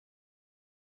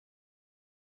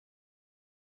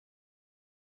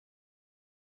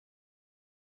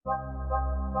A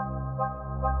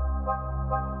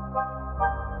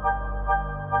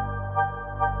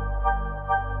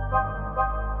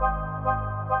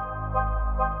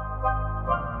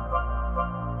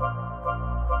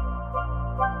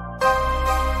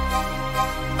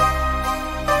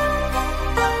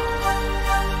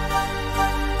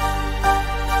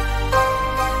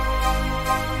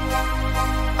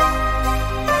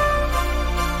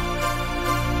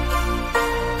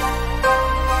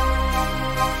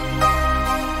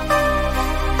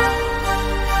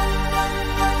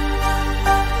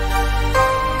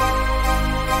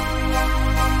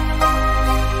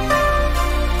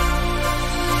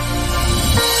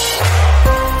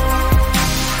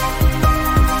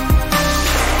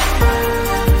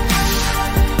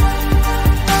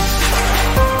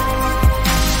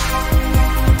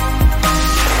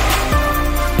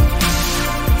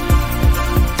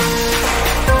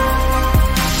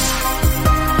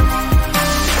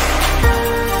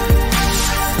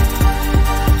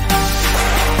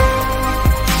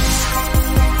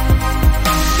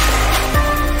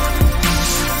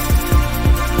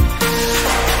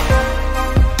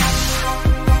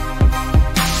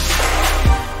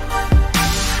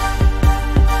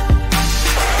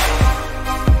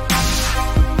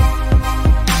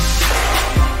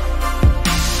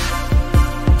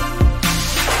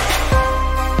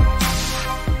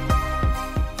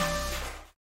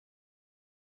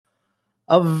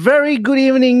very good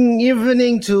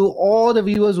evening to all the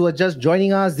viewers who are just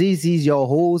joining us. This is your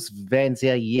host Vance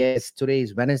here. Yes, today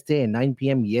is Wednesday at 9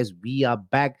 p.m. Yes, we are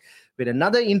back with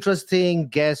another interesting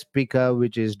guest speaker,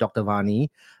 which is Dr. Vani.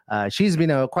 She's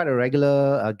been quite a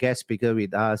regular guest speaker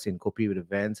with us in Kopi with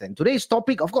events. And today's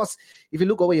topic, of course, if you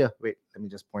look over here, wait, let me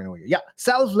just point over here. Yeah,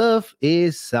 self love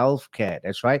is self care.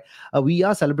 That's right. We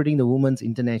are celebrating the Women's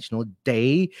International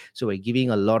Day, so we're giving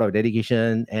a lot of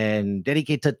dedication and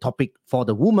dedicated topic for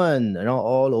the woman,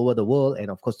 all over the world, and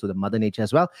of course to the Mother Nature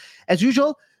as well. As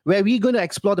usual, where we're going to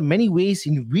explore the many ways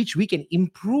in which we can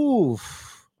improve,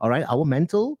 all right, our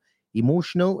mental,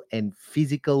 emotional, and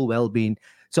physical well-being.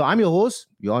 So I'm your host.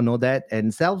 You all know that,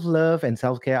 and self-love and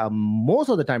self-care are most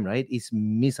of the time, right, is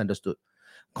misunderstood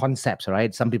concepts,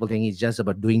 right? Some people think it's just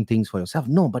about doing things for yourself.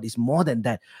 No, but it's more than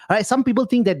that. All right. Some people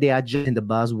think that they are just in the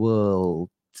buzzword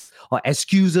or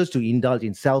excuses to indulge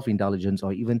in self-indulgence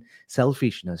or even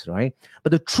selfishness, right?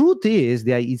 But the truth is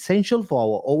they are essential for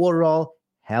our overall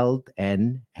health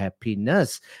and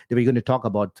happiness that we're going to talk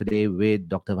about today with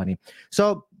Dr. Vani.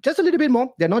 So just a little bit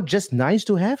more. They're not just nice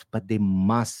to have, but they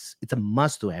must. It's a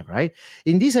must to have, right?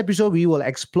 In this episode, we will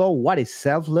explore what is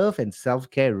self-love and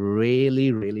self-care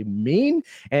really, really mean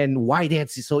and why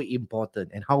that's so important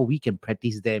and how we can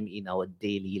practice them in our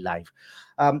daily life.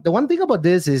 The one thing about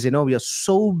this is, we are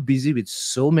so busy with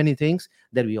so many things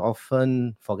that we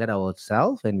often forget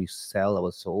ourselves and we sell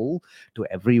our soul to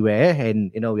everywhere.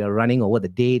 And, we are running over the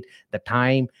date, the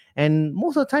time, and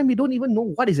most of the time we don't even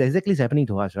know what is exactly happening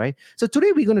to us, right? So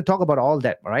today we're going to talk about all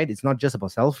that, right? It's not just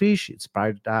about selfish, it's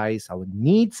prioritize our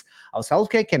needs. Our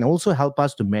self-care can also help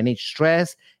us to manage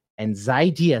stress,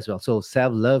 anxiety as well. So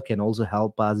self-love can also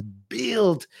help us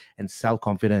build and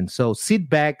self-confidence. So sit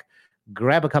back,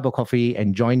 grab a cup of coffee,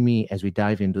 and join me as we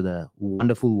dive into the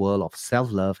wonderful world of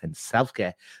self-love and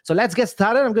self-care. So let's get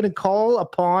started. I'm going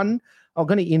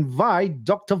to invite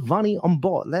Dr. Vani on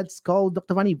board. Let's call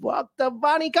Dr. Vani. Dr.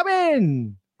 Vani, come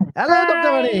in. Hello, Dr.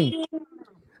 Vani. Hi.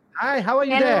 Hi, how are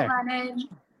you Hello, there? Manan.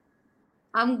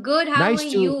 I'm good. How are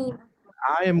Nice to. you?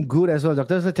 I am good as well,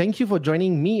 Doctor. So thank you for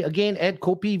joining me again at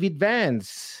Kopi with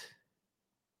Vance.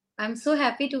 I'm so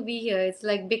happy to be here. It's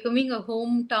like becoming a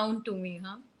hometown to me,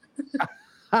 huh?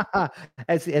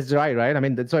 It's right. I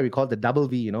mean, that's why we call it the double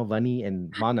V, Vani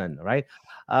and Vanan, right?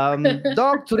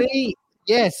 Doc, today,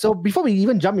 yes. So before we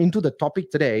even jump into the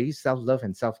topic today, self-love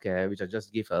and self-care, which I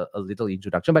just give a little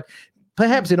introduction, but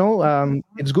perhaps,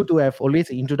 it's good to have always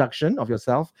an introduction of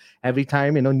yourself every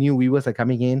time, new viewers are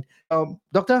coming in.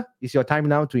 Doctor, it's your time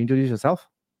now to introduce yourself.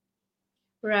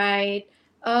 Right.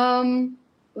 Um,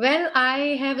 well,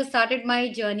 I have started my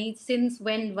journey since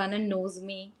when Vanan knows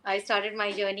me. I started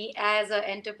my journey as an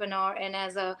entrepreneur and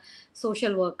as a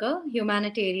social worker,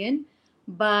 humanitarian.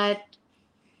 But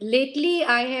lately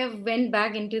I have went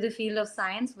back into the field of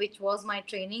science, which was my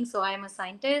training. So I am a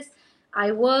scientist.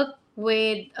 I work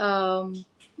with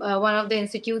one of the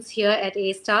institutes here at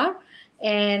A Star,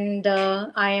 and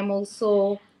I'm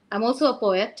also a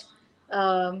poet.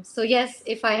 So yes,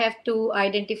 if I have to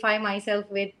identify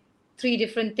myself with three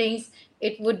different things,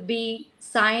 it would be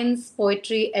science,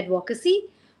 poetry, advocacy.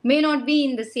 May not be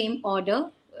in the same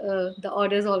order. The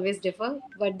orders always differ,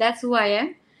 but that's who I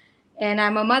am. And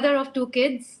I'm a mother of two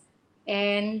kids.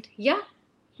 And yeah,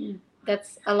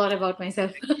 That's a lot about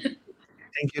myself.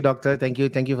 Thank you, doctor. Thank you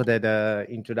for that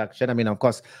introduction. I mean, of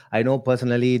course, I know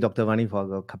personally Dr. Vani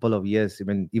for a couple of years,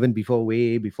 even before,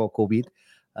 way before COVID.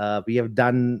 We have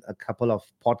done a couple of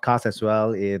podcasts as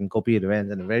well in Kopi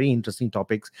events and very interesting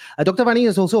topics. Dr. Vani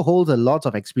has also holds a lot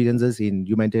of experiences in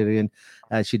humanitarian.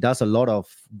 She does a lot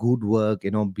of good work,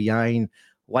 behind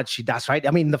what she does, right?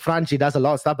 I mean, in the front, she does a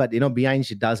lot of stuff, but, behind,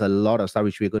 she does a lot of stuff,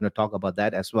 which we're going to talk about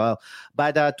that as well.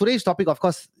 But today's topic, of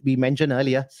course, we mentioned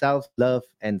earlier, self-love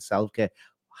and self-care,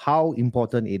 how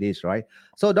important it is, right?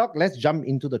 So, Doc, let's jump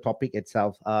into the topic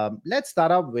itself. Let's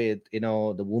start up with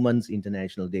the Women's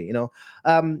International Day.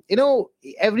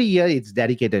 Every year it's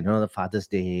dedicated. The Father's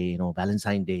Day,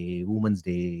 Valentine's Day, Women's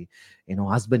Day,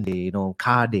 Husband Day,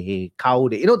 Car Day, Cow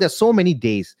Day. There's so many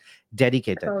days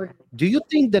dedicated. About Do you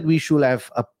think that we should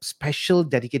have a special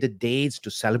dedicated dates to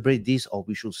celebrate this, or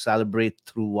we should celebrate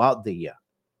throughout the year?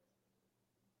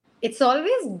 it's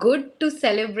always good to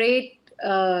celebrate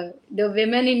the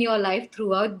women in your life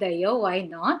throughout the year. Why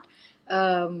not?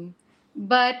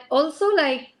 But also,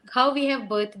 like how we have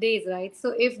birthdays, right?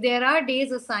 So if there are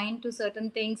days assigned to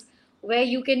certain things where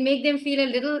you can make them feel a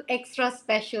little extra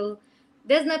special,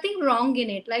 there's nothing wrong in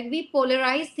it. Like we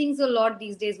polarize things a lot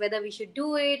these days, whether we should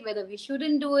do it, whether we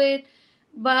shouldn't do it.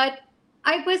 But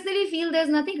I personally feel there's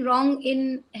nothing wrong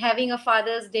in having a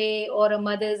Father's Day or a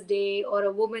Mother's Day or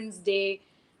a Woman's Day.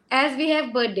 As we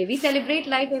have birthday, we celebrate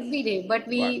life every day, but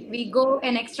Right. we go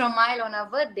an extra mile on our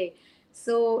birthday.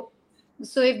 So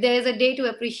so if there's a day to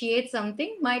appreciate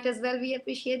something, might as well we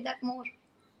appreciate that more.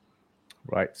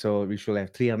 Right. So we should have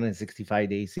 365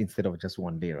 days instead of just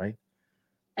one day, right?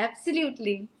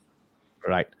 Absolutely.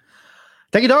 Right.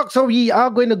 Thank you, Doc. So we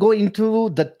are going to go into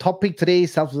the topic today,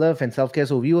 self-love and self-care.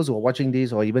 So viewers who are watching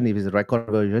this, or even if it's a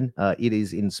recorded version, it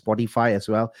is in Spotify as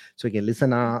well. So you can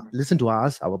listen to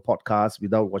us, our podcast,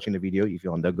 without watching the video if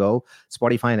you're on the go.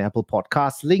 Spotify and Apple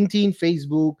Podcasts, LinkedIn,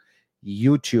 Facebook,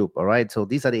 YouTube. All right. So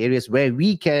these are the areas where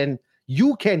you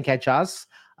can catch us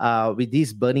with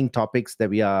these burning topics that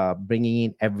we are bringing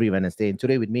in every Wednesday. And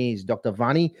today with me is Dr.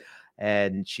 Vani,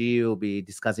 and she'll be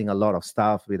discussing a lot of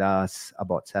stuff with us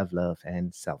about self-love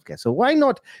and self-care. So why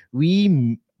not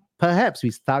perhaps we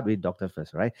start with doctor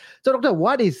first, right? So doctor,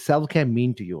 what does self-care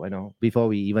mean to you? Before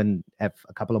we even have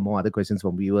a couple of more other questions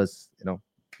from viewers,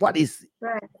 what is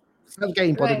Right. self-care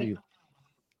important to Right. you?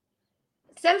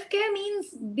 Self-care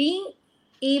means being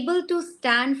able to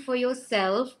stand for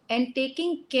yourself and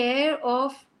taking care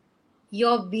of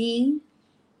your being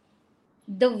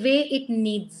the way it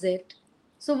needs it.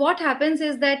 So what happens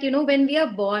is that, when we are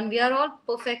born, we are all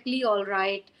perfectly all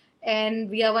right, and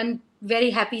we are one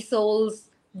very happy souls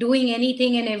doing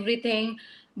anything and everything.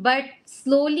 But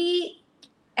slowly,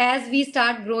 as we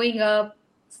start growing up,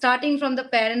 starting from the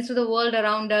parents to the world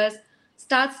around us,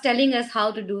 starts telling us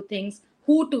how to do things,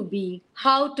 who to be,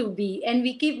 how to be, and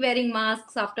we keep wearing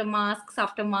masks after masks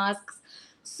after masks.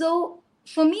 So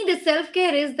for me, the self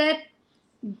care is that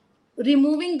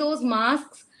removing those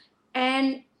masks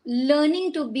and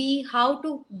learning to be how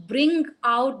to bring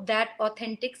out that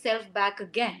authentic self back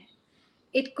again.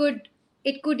 It could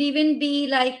it could even be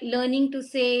like learning to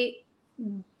say,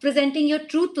 presenting your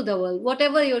truth to the world,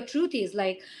 whatever your truth is,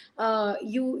 like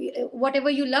you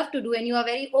whatever you love to do and you are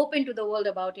very open to the world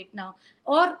about it now,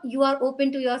 or you are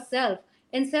open to yourself.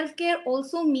 And self care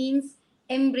also means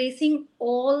embracing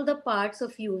all the parts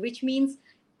of you, which means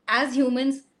as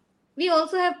humans we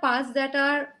also have parts that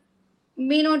are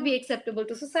may not be acceptable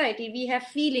to society. We have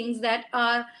feelings that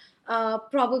are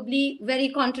probably very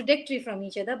contradictory from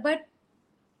each other, but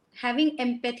having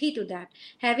empathy to that,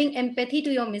 having empathy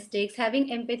to your mistakes,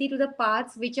 having empathy to the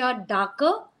parts which are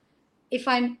darker, if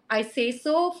I say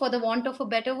so for the want of a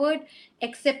better word,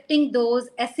 accepting those,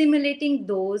 assimilating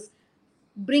those,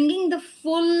 bringing the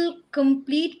full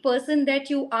complete person that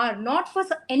you are, not for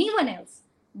anyone else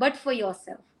but for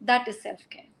yourself. That is self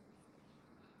care.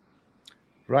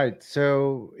 Right.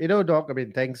 So, Doc, I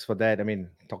mean, thanks for that. I mean,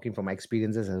 talking from my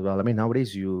experiences as well. I mean,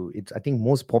 nowadays, it's, I think,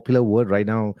 most popular word right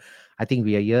now, I think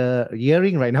we are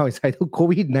hearing right now is either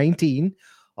COVID-19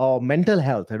 or mental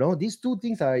health. These two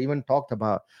things are even talked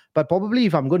about. But probably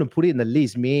if I'm going to put it in the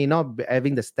list, may not be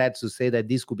having the stats to say that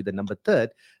this could be the number third,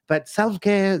 but self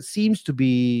care seems to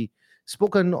be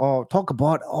spoken or talk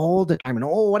about all the time.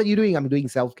 Oh, what are you doing? I'm doing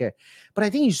self care. But I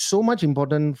think it's so much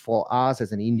important for us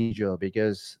as an individual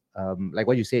because, like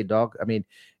what you said, Doc, I mean,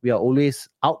 we are always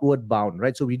outward bound,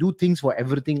 right? So we do things for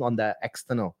everything on the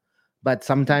external, but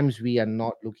sometimes we are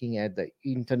not looking at the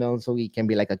internal. So it can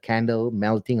be like a candle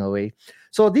melting away.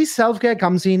 So this self care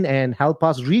comes in and help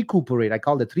us recuperate. I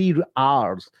call the three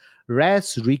R's: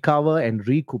 rest, recover, and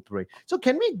recuperate. So,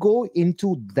 can we go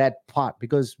into that part?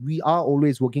 Because we are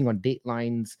always working on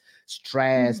deadlines,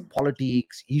 stress, Hmm.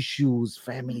 politics, issues,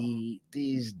 family,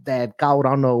 this, that, cow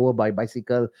run over by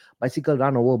bicycle, bicycle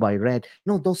run over by rat.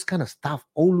 Those kind of stuff.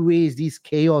 Always this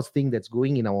chaos thing that's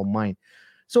going in our mind.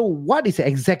 So, what is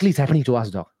exactly is happening to us,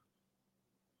 Doc?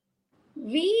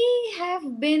 We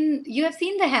have been, you have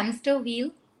seen the hamster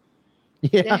wheel? The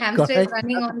Yeah, hamster is correct.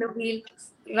 running on the wheel,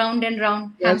 round and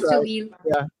round, That's hamster right. wheel.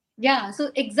 Yeah. Yeah,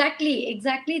 so exactly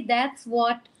that's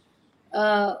what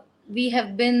uh, we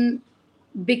have been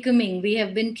becoming, we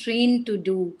have been trained to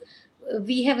do.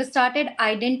 We have started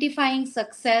identifying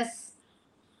success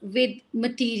with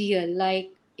material.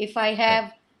 Like, if I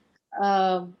Right.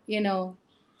 have, you know,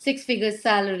 six figures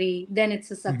salary, then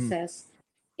it's a Mhm. success.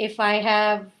 If I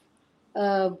have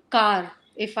a car,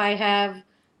 if I have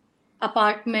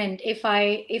apartment, if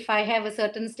I have a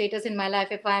certain status in my life,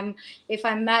 if I'm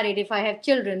married, if I have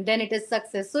children, then it is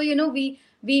success. So we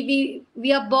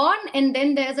are born, and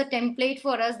then there's a template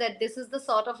for us that this is the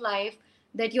sort of life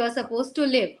that you are supposed to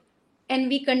live, and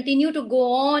we continue to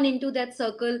go on into that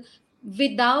circle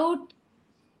without,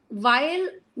 while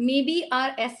maybe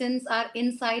our essence, our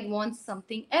inside wants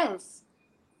something else.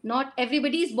 Not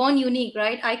everybody is born unique,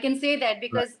 right? I can say that Right.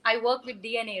 because I work with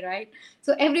DNA, right?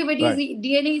 So everybody's Right.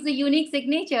 DNA is a unique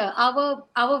signature.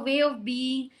 Our way of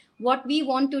being, what we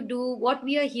want to do, what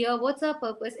we are here, what's our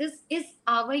purpose, is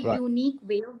our Right. unique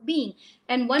way of being.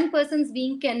 And one person's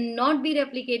being cannot be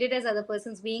replicated as other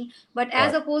person's being. But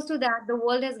as Right. opposed to that, the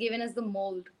world has given us the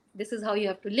mold. This is how you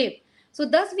have to live. So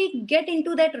thus we get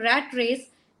into that rat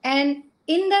race, and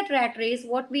in that rat race,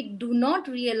 what we do not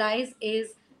realize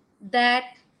is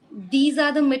that these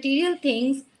are the material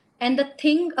things, and the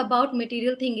thing about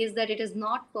material thing is that it is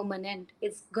not permanent.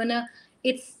 It's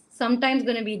sometimes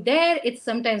gonna be there, it's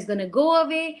sometimes gonna go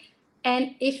away.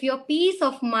 And if your peace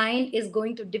of mind is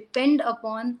going to depend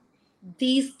upon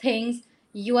these things,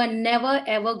 you are never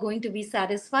ever going to be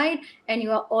satisfied, and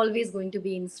you are always going to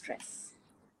be in stress.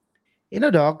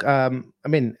 Doc, I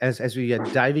mean, as we are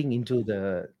diving into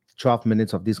the 12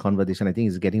 minutes of this conversation, I think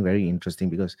it's getting very interesting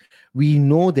because we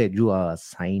know that you are a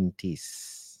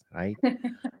scientist, right?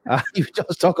 You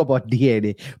just talk about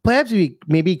DNA. Perhaps we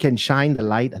maybe can shine the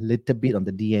light a little bit on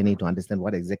the DNA to understand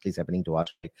what exactly is happening to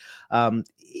us. Right?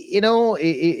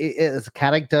 As a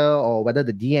character or whether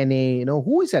the DNA,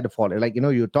 who is at the fault? Like,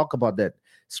 you talk about that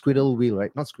squirrel wheel,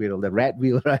 right? Not squirrel, the rat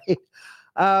wheel, right?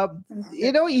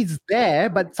 It's there,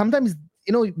 but sometimes,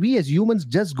 we as humans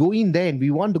just go in there and we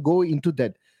want to go into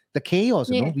the chaos,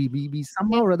 Yeah. we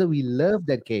somehow Yeah. or other we love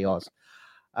that chaos.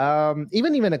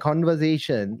 Even a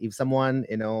conversation, if someone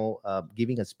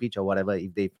giving a speech or whatever,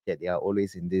 if they feel that they are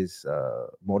always in this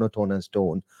monotonous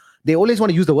tone, they always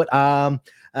want to use the word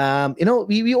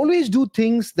we always do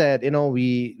things that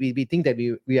we think that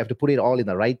we have to put it all in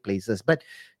the right places. But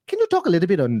can you talk a little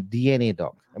bit on DNA,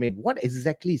 doc? I mean, what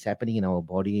exactly is happening in our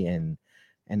body, and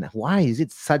why is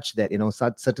it such that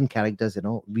such certain characters,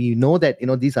 we know that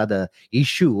these are the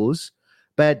issues,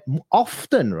 but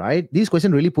often, right, this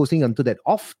question really posing onto that,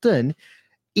 often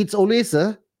it's always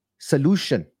a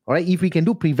solution. All right, if we can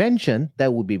do prevention,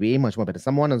 that would be way much more better.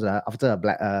 Someone is after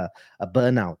a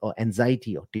burnout or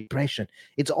anxiety or depression,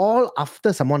 it's all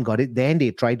after someone got it, then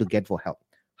they try to get for help.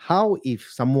 How if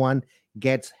someone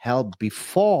gets help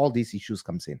before all these issues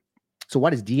comes in? So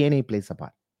what is DNA plays a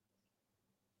part?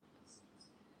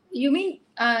 You mean,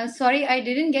 sorry, I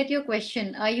didn't get your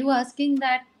question. Are you asking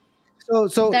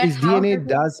So that is how DNA does it?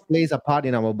 does plays a part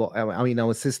in I mean,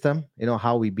 our system,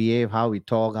 how we behave, how we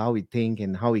talk, how we think,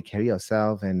 and how we carry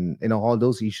ourselves, and all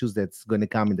those issues that's going to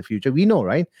come in the future. We know,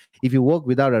 right? If you work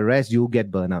without a rest, you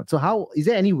get burnout. So how is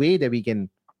there any way that we can Oh,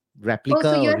 so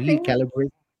replica or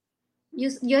recalibrate?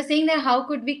 you're saying that how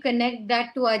could we connect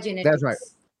that to our That's right.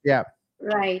 genetics? Yeah.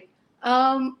 Right.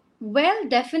 Well,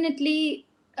 definitely,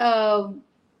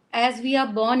 as we are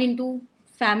born into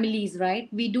families, right?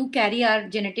 We do carry our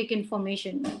genetic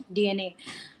information, DNA,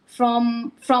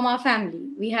 from our family.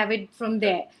 We have it from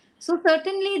there. So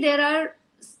certainly there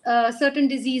are certain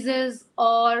diseases,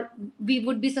 or we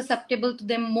would be susceptible to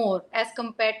them more as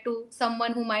compared to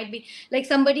someone who might be, like,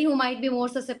 somebody who might be more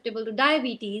susceptible to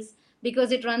diabetes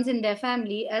because it runs in their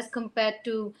family, as compared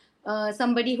to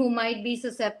somebody who might be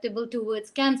susceptible towards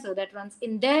cancer that runs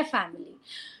in their family.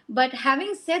 But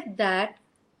having said that,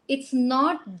 it's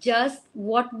not just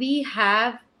what we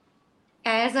have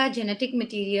as our genetic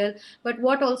material, but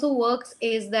what also works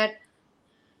is that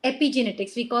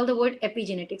epigenetics. We call the word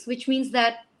epigenetics, which means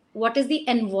that what is the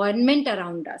environment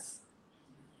around us.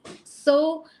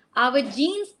 So our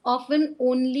genes often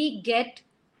only get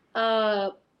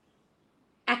uh,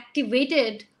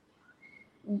 activated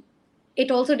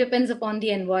it also depends upon the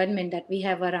environment that we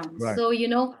have around. Right. So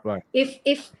Right.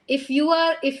 if you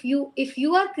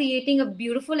are creating a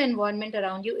beautiful environment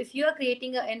around you, if you are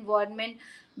creating an environment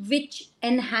which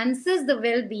enhances the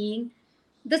well-being,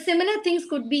 the similar things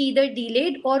could be either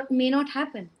delayed or may not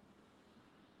happen.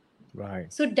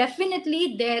 Right. So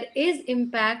definitely there is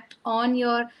impact on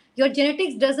your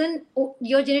genetics. Doesn't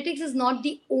Your genetics is not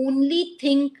the only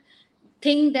thing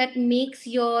that makes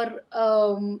your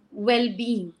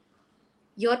well-being.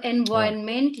 Your Right.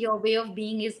 environment, your way of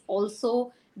being is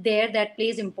also there, that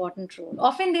plays important role.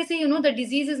 Often they say, the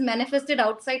disease is manifested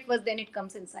outside first, then it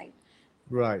comes inside.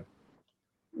 Right.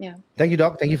 Yeah. Thank you,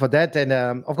 Doc. Thank you for that. And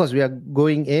of course, we are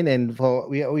going in, and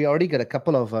we already got a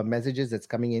couple of messages that's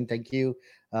coming in. Thank you,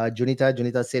 Junita.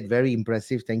 Junita said very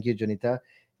impressive. Thank you, Junita.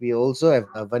 We also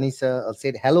have Vanessa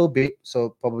said hello, babe.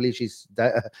 So probably she's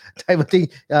diverting,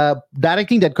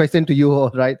 directing that question to you,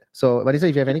 all right? So Vanessa,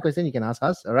 if you have any question, you can ask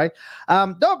us. All right,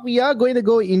 Doc. We are going to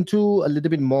go into a little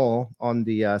bit more on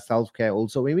the self care.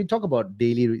 Also, when we talk about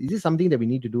daily, is this something that we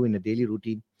need to do in a daily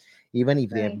routine? Even if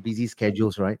they Right. have busy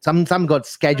schedules, right? Some got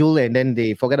scheduled and then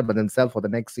they forget about themselves for the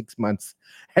next 6 months,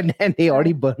 and then they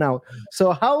already Right. burn out.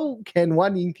 So how can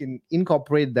one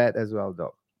incorporate that as well,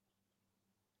 Doc?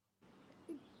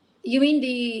 You mean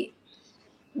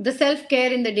the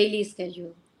self-care in the daily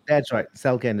schedule? That's right.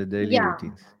 Self care and the daily Yeah.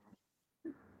 routines.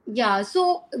 Yeah,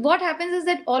 so what happens is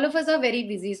that all of us are very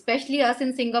busy, especially us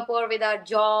in Singapore with our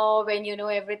job and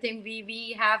everything.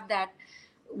 We have that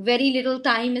very little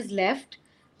time is left.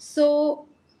 So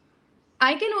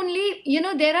I can only,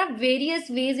 there are various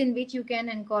ways in which you can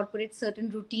incorporate certain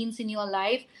routines in your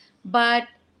life, but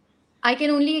I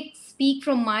can only speak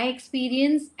from my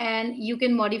experience and you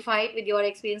can modify it with your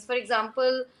experience. For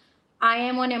example, I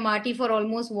am on MRT for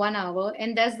almost 1 hour,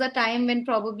 and that's the time when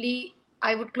probably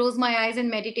I would close my eyes and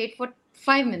meditate for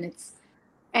 5 minutes,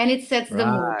 and it sets the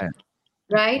mood, Right.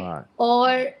 right? Right.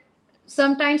 Or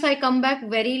sometimes I come back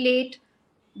very late,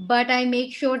 but I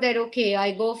make sure that, okay,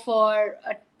 I go for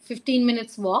a 15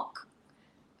 minutes walk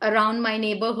around my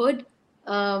neighborhood,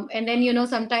 and then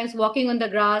sometimes walking on the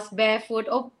grass barefoot,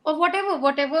 or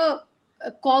whatever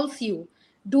calls you,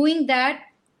 doing that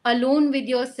alone with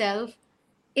yourself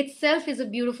itself is a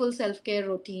beautiful self-care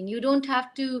routine. You don't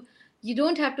have to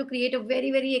create a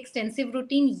very very extensive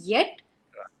routine yet.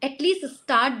 At least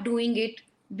start doing it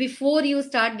before you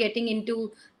start getting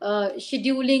into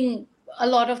scheduling a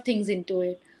lot of things into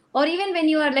it. Or even when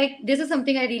you are like, this is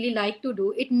something I really like to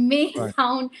do, it may Right.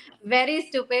 sound very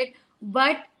stupid,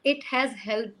 but it has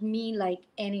helped me like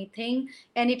anything,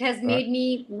 and it has Right. made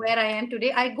me where I am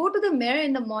today. I go to the mirror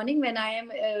in the morning when I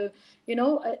am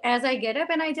as I get up,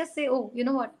 and I just say, oh, you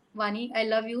know what, Vani, I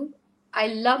love you. I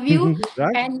love you,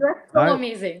 Right. and you're so Right.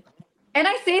 amazing. And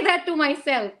I say that to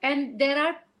myself. And there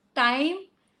are time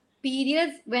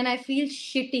periods when I feel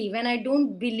shitty, when I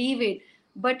don't believe it.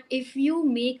 But if you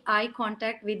make eye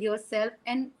contact with yourself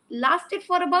and last it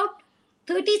for about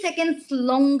 30 seconds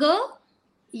longer,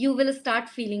 you will start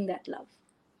feeling that love.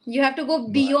 You have to go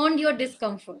Right. beyond your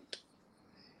discomfort.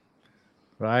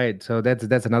 Right. So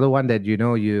that's another one that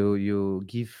you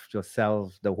give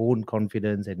yourself the own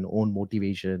confidence and own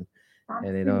motivation,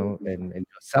 and Absolutely. and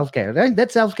self care. Right?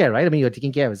 That's self care, right? I mean, you're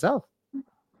taking care of yourself.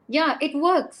 Yeah, it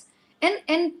works. And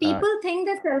Uh, people think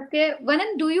that self-care,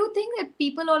 Vanan, do you think that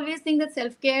people always think that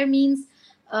self-care means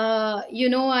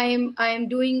I'm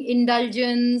doing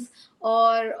indulgence,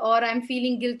 or I'm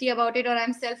feeling guilty about it, or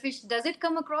I'm selfish? Does it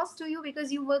come across to you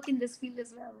because you work in this field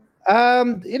as well?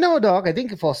 Doc, I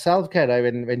think for self care, right,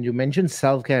 when you mention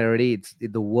self care already,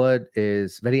 the word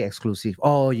is very exclusive.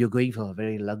 Oh, you're going for a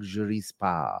very luxury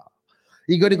spa.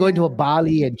 You're going to go into a Yeah.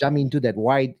 Bali and jump into that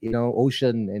wide,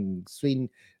 ocean and swim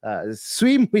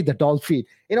with the dolphin.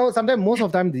 Sometimes, most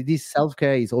of the time, this self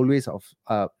care is always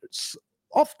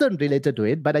often related to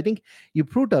it. But I think you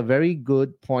proved a very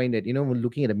good point that when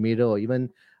looking at a mirror or even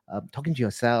talking to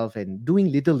yourself and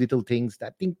doing little things, I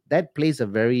think that plays a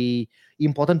very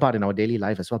important part in our daily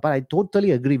life as well. But I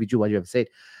totally agree with you what you have said.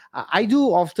 I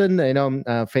do often,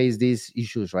 face these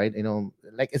issues, right?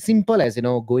 Like as simple as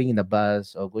going in a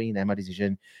bus or going in an MRT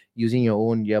station, using your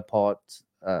own AirPods,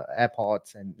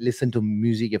 and listen to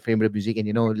music, your favorite music,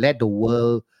 and let the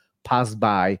world pass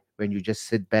by when you just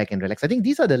sit back and relax. I think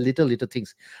these are the little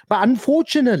things. But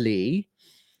unfortunately,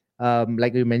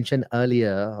 like we mentioned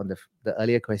earlier on the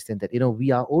earlier question, that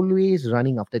we are always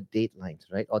running after deadlines,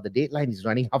 right? Or the deadline is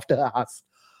running after us,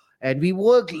 and we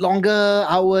work longer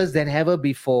hours than ever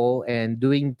before and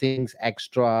doing things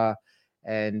extra,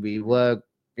 and we work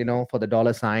for the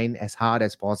dollar sign as hard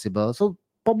as possible. So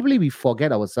probably we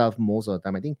forget ourselves most of the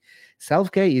time. I think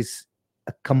self-care is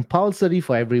compulsory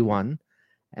for everyone,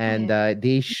 and Yeah.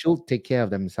 they should take care of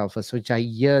themselves first. Which I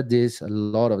hear this a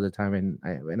lot of the time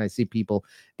when I see people,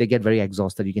 they get very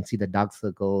exhausted. You can see the dark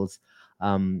circles.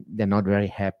 They're not very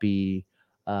happy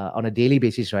on a daily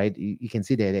basis, right? You can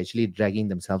see they're actually dragging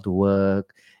themselves to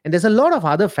work, and there's a lot of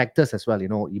other factors as well.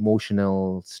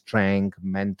 Emotional strength,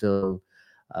 mental.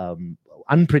 Um,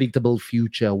 Unpredictable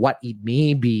future, what it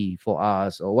may be for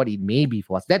us or what it may be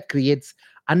for us, that creates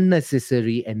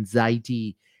unnecessary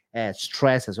anxiety,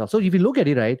 stress as well. So if you look at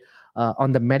it, right,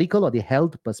 on the medical or the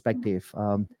health perspective,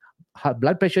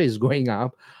 blood pressure is going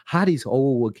up, heart is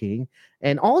overworking,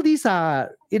 and all these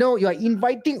are, you are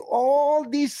inviting all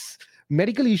these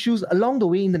medical issues along the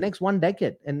way in the next 1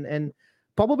 decade, and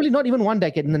probably not even 1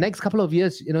 decade. In the next couple of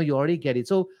years, you already get it.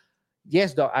 So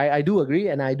yes, doc, I do agree,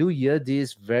 and I do hear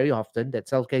this very often that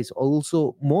self care is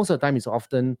also most of the time is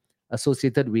often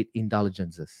associated with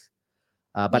indulgences.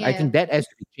 But I think Yeah. that has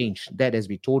to be changed. That has to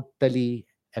be totally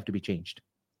have to be changed.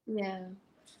 Yeah.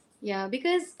 Yeah,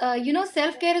 because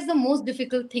self care is the most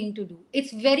difficult thing to do.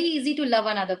 It's very easy to love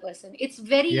another person. It's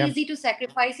very Yeah. easy to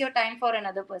sacrifice your time for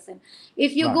another person.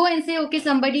 If you Right. go and say, okay,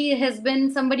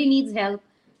 somebody needs help,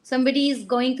 somebody is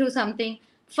going through something,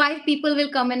 five people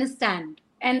will come and stand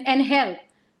and help.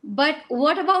 But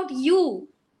what about you?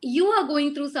 You are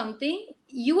going through something,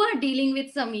 you are dealing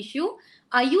with some issue.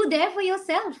 Are you there for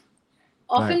yourself? Right.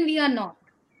 Often we are not,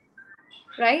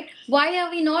 right?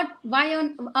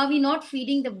 Are we not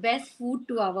feeding the best food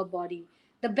to our body?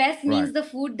 The best Right. means the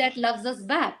food that loves us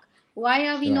back. Why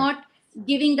are we Right. not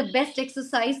giving the best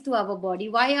exercise to our body?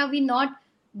 Why are we not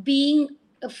being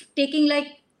taking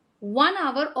like 1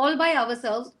 hour all by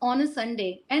ourselves on a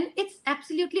Sunday? And it's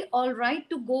absolutely all right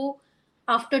to go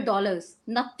after dollars,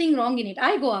 nothing wrong in it.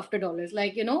 I go after dollars,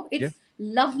 like, Yeah. it's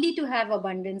lovely to have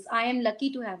abundance. I am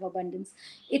lucky to have abundance.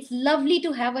 It's lovely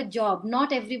to have a job.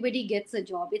 Not everybody gets a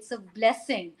job. It's a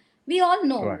blessing. We all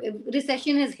know Right.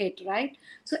 recession has hit, right?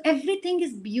 So everything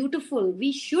is beautiful.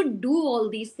 We should do all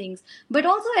these things. But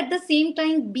also at the same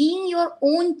time, being your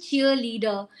own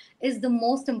cheerleader is the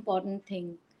most important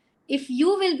thing. If you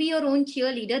will be your own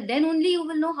cheerleader, then only you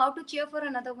will know how to cheer for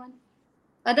another one.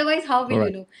 Otherwise, how will you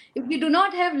Correct. know? If you do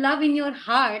not have love in your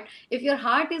heart, if your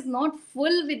heart is not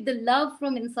full with the love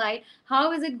from inside,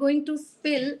 how is it going to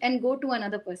spill and go to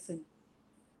another person?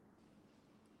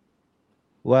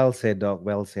 Well said, Doc.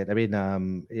 Well said. I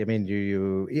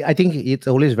think it's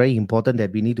always very important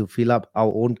that we need to fill up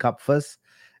our own cup first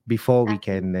before we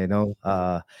can,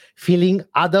 Absolutely. filling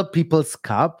other people's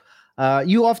cup.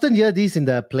 You often hear this in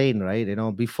the plane,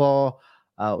 right? Before,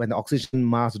 when the oxygen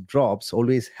mask drops,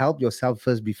 always help yourself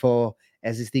first before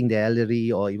assisting the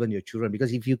elderly or even your children.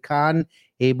 Because if you can't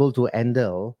able to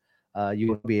handle, you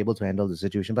will not be able to handle the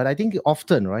situation. But I think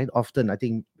often, right? Often, I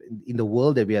think in the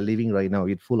world that we are living right now,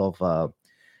 it's full of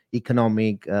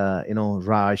economic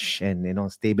rush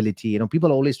and stability. People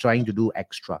are always trying to do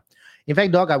extra. In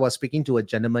fact, Doc, I was speaking to a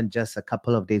gentleman just a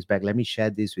couple of days back. Let me share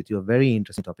this with you, a very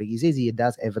interesting topic. He says he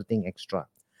does everything extra.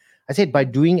 I said, by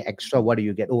Mhm. doing extra, what do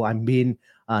you get? Oh, I'm being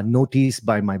noticed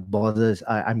by my bosses.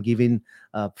 I'm given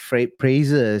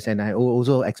praises, and I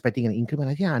also expecting an increment.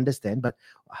 I think I understand, but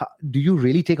do you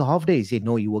really take a half day? He said,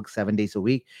 no, you work 7 days a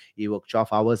week. You work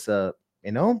 12 hours,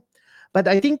 you know. But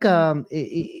I think, Mhm.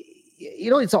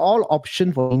 it's all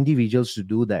option for individuals to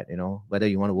do that, whether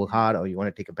you want to work Yeah. hard or you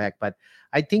want to take it back. But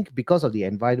I think because of the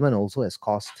environment also has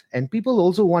cost, and people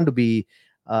also want to be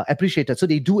appreciated. So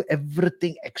they do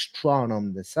everything extra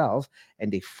on themselves,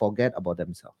 and they forget about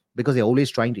themselves because they're always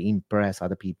trying to impress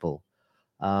other people.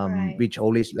 Right. Which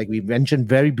always, like we mentioned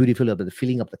very beautifully about the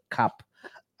filling of the cup.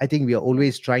 I think we are Yeah.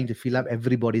 always trying to fill up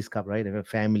everybody's cup, right?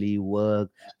 Family, work,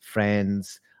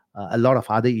 friends, a lot of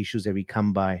other issues that we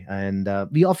come by, and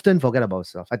we often forget about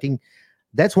ourselves. I think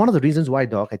that's one of the reasons why,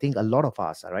 Doc, I think a lot of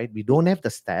us, all right, we don't have the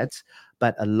stats,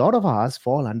 but a lot of us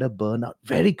fall under burnout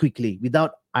very quickly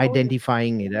without Oh, yeah.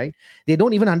 identifying it, right? They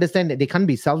don't even understand that they can't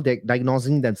be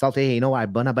self-diagnosing themselves. Hey, I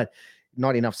burn out, but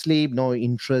not enough sleep, no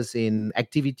interest in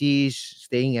activities,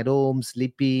 staying at home,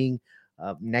 sleeping,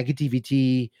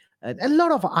 negativity, and a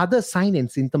lot of other sign and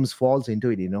symptoms falls into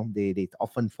it. They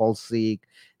often fall sick.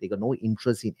 They got no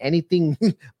interest in anything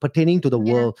pertaining to the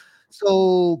Yeah. world.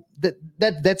 So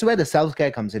that's where the self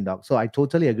care comes in, Doc. So I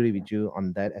totally agree with you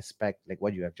on that aspect, like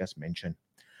what you have just mentioned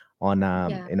on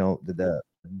Yeah. the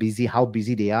busy, how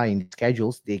busy they are in the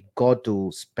schedules. They got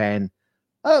to spend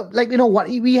like what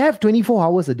we have 24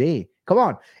 hours a day. Come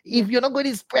on, Yeah. if you're not going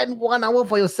to spend 1 hour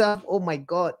for yourself, oh my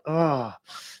god,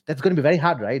 that's going to be very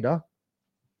hard, right, Doc?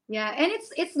 Yeah, and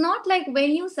it's not like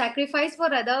when you sacrifice for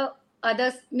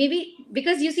others, maybe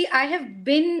because you see, I have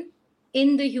been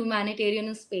in the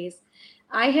humanitarian space.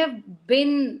 I have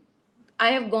been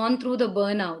I have gone through the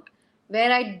burnout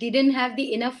where I didn't have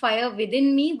the enough fire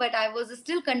within me, but I was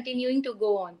still continuing to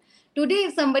go on. Today,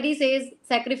 if somebody says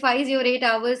sacrifice your 8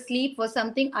 hours sleep for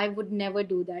something, I would never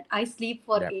do that. I sleep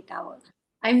for Yeah. 8 hours.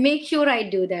 I make sure I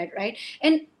do that, right?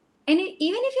 Even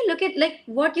if you look at like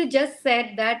what you just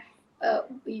said, that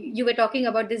you were talking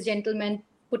about this gentleman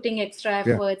putting extra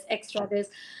Yeah. efforts, extra this.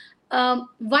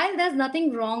 While there's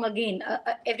nothing wrong, again,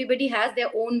 everybody has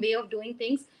their own way of doing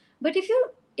things. But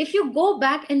if you go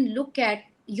back and look at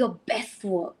your best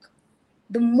work,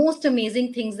 the most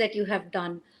amazing things that you have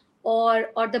done, or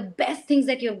the best things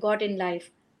that you've got in life,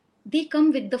 they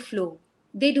come with the flow.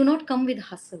 They do not come with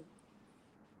hustle.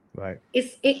 Right.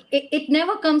 It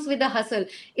never comes with a hustle.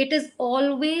 It is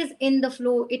always in the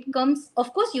flow. It comes,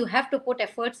 of course you have to put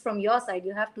efforts from your side,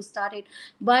 you have to start it,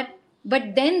 but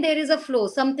then there is a flow.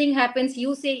 Something happens,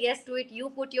 you say yes to it, you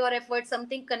put your effort,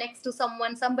 something connects to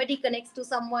someone, somebody connects to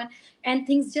someone, and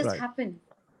things just Right. happen.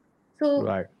 So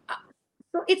Right.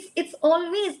 it's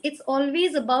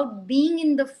always about being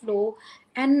in the flow.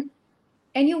 And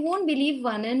and you won't believe,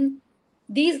 Vanan,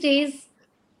 these days,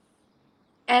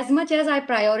 as much as I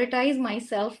prioritize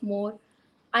myself more,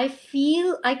 I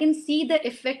feel I can see the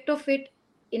effect of it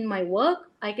in my work.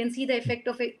 I can see the effect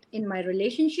of it in my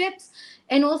relationships,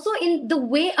 and also in the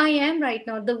way I am right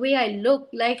now, the way I look.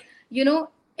 Like,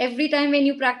 every time when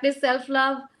you practice self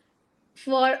love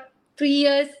for 3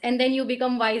 years, and then you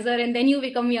become wiser, and then you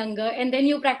become younger, and then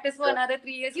you practice for another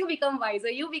 3 years, you become wiser,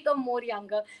 you become more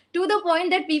younger, to the point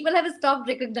that people have stopped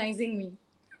recognizing me.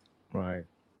 Right.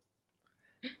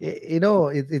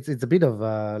 It's a bit of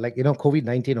like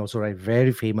COVID-19 also, right?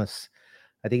 Very famous.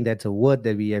 I think that's a word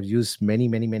that we have used many,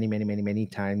 many, many, many, many, many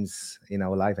times in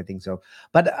our life. I think so.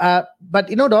 But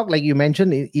Doc, like you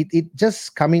mentioned, it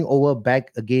just coming over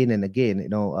back again and again.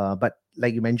 But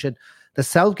like you mentioned, the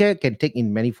self care can take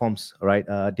in many forms, right?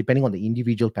 Depending on the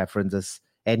individual preferences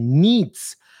and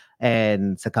needs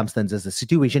and circumstances. The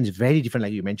situation is very different.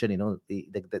 Like you mentioned,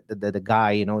 the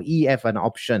guy, he have an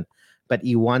option, but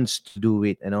he wants to do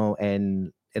it.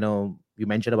 And you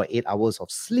mentioned about 8 hours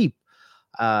of sleep.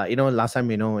 Last time,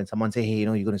 when someone say, hey,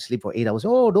 you're going to sleep for 8 hours.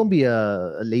 Oh, don't be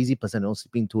a lazy person,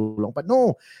 sleeping too long. But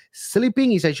no,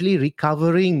 sleeping is actually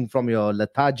recovering from your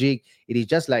lethargic. It is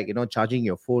just like, charging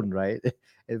your phone, right?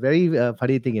 A very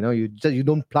funny thing, you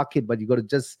don't plug it, but you got to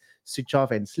just switch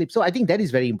off and sleep. So I think that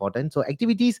is very important. So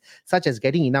activities such as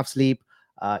getting enough sleep,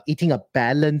 eating a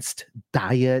balanced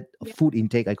diet, food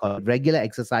intake, I call it, regular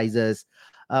exercises,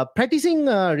 practicing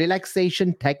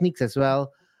relaxation techniques as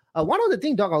well. One of the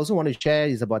things, Doc, I also want to share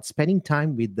is about spending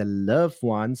time with the loved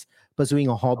ones, pursuing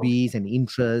hobbies and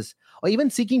interests, or even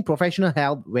seeking professional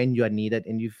help when you are needed.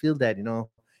 And you feel that,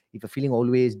 if you're feeling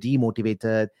always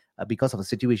demotivated because of a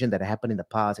situation that happened in the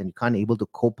past and you can't able to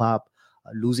cope up,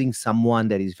 losing someone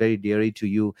that is very dear to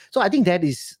you. So I think that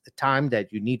is the time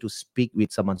that you need to speak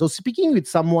with someone. So speaking with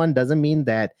someone doesn't mean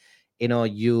that,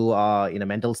 you are in a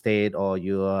mental state or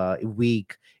you are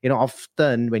weak.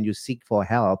 Often when you seek for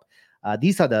help,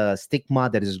 these are the stigma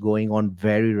that is going on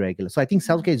very regular. So I think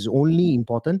self-care is only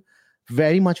important,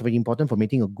 very much very important for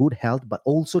maintaining a good health, but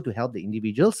also to help the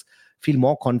individuals feel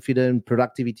more confident,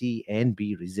 productivity, and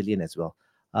be resilient as well.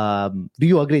 Do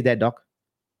you agree with that, Doc?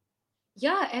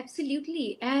 Yeah,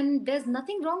 absolutely. And there's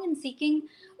nothing wrong in seeking.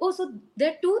 Oh, so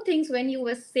there are two things when you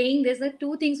were saying this, the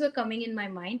two things were coming in my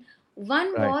mind.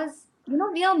 One Right, was,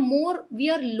 we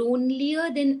are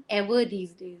lonelier than ever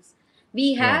these days.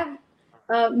 We right, have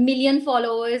a million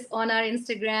followers on our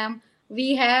Instagram,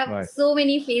 we have right, so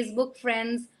many Facebook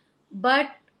friends, but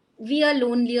we are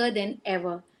lonelier than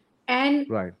ever. And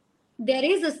right, there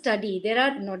is a study, there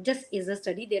are not just is a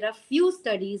study, there are few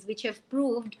studies which have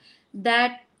proved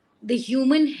that the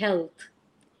human health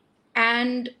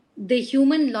and the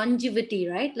human longevity,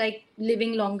 right, like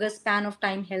living longer span of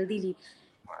time healthily,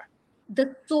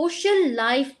 the social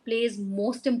life plays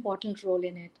most important role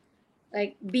in it.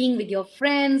 Like being with your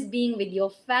friends, being with your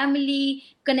family,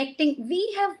 connecting.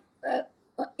 We have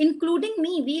including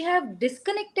me, we have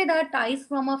disconnected our ties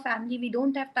from our family. We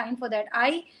don't have time for that.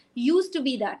 I used to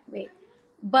be that way,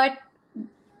 but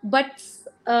but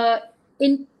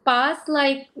in past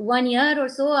like 1 year or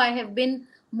so, I have been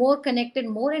more connected,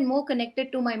 more and more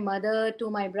connected to my mother, to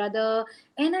my brother,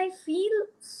 and I feel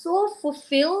so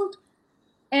fulfilled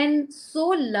and so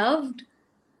loved.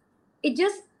 It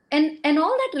just, and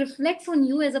all that reflects on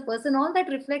you as a person, all that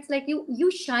reflects, like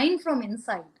you shine from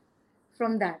inside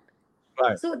from that.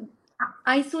 right. So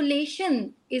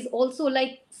isolation is also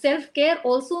like self care,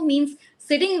 also means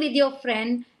sitting with your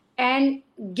friend and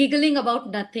giggling about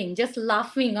nothing, just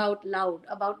laughing out loud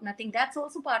about nothing. That's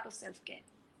also part of self care.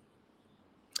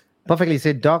 Perfectly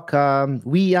said, Doc.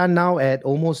 We are now at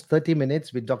almost 30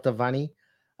 minutes with Dr. Vani.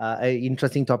 An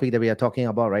interesting topic that we are talking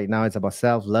about right now. It's about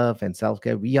self love and self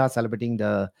care. We are celebrating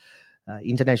the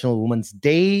International Women's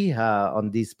Day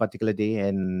on this particular day,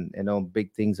 and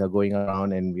big things are going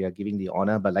around, and we are giving the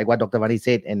honor. But like what Dr. Vani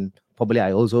said, and probably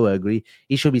I also agree,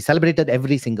 it should be celebrated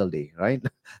every single day, right?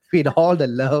 With all the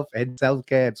love and self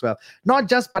care as well. Not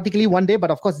just particularly one day,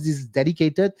 but of course this is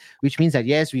dedicated, which means that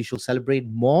yes, we should celebrate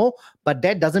more. But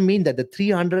that doesn't mean that the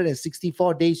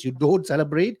 364 days you don't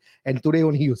celebrate, and today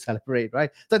only you celebrate,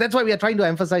 right? So that's why we are trying to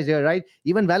emphasize here, right?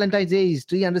 Even Valentine's Day is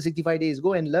 365 days.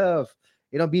 Go and love,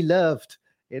 be loved,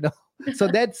 you know so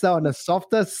that's on a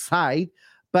softer side.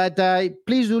 But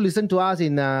please do listen to us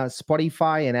in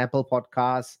Spotify and Apple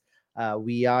Podcasts.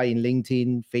 We are in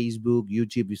LinkedIn, Facebook,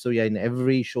 YouTube, so we are in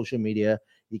every social media.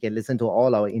 You can listen to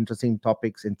all our interesting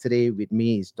topics, and today with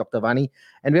me is Dr. Vani,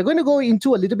 and we're going to go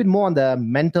into a little bit more on the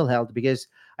mental health, because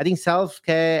I think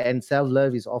self-care and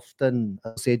self-love is often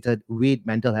associated with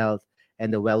mental health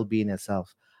and the well-being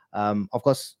itself. Of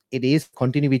course, it is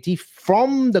continuity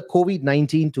from the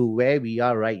COVID-19 to where we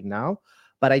are right now.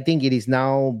 But I think it is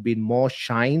now been more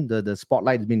shine. The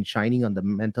spotlight has been shining on the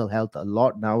mental health a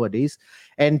lot nowadays.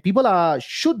 And people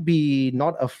should be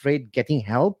not afraid getting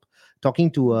help,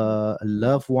 talking to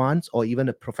loved ones or even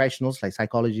the professionals like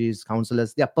psychologists,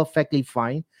 counselors. They are perfectly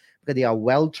fine because they are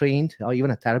well trained, or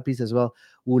even a therapist as well,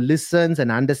 who listens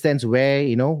and understands where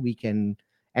we can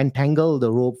entangle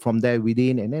the rope from there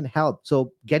within and then help.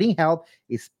 So getting help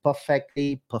is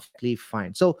perfectly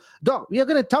fine. So Doc, we are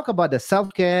going to talk about the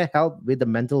self-care help with the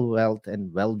mental health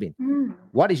and well-being. Mm.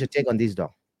 What is your take on this,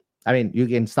 Doc? I mean, you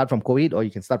can start from COVID or you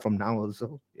can start from now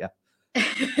also. Yeah.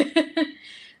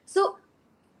 So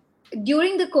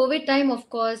during the COVID time, of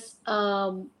course,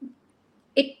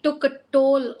 it took a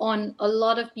toll on a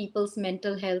lot of people's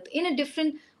mental health in a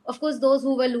different, of course, those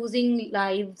who were losing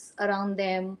lives around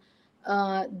them,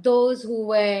 those who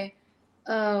were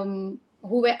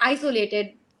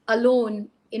isolated alone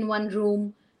in one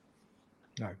room.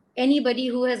 Right. Anybody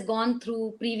who has gone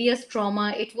through previous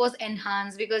trauma, it was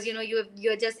enhanced because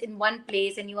you're just in one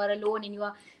place and you are alone and you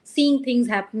are seeing things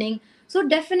happening. So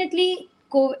definitely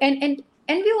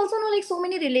and we also know, like, so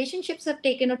many relationships have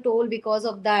taken a toll because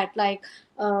of that. Like,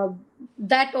 uh,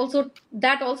 that also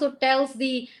tells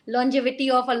the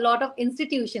longevity of a lot of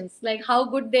institutions, like how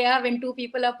good they are when two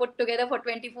people are put together for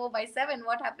 24/7.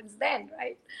 What happens then,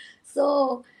 right?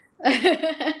 So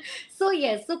so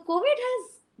yes, so COVID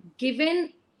has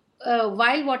given,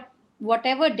 while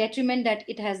whatever detriment that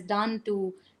it has done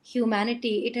to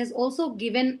humanity, it has also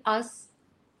given us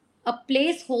a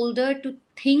placeholder to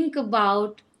think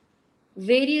about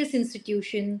various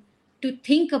institutions, to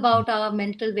think about our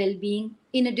mental well-being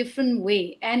in a different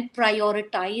way and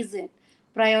prioritize it.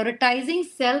 Prioritizing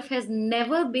self has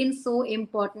never been so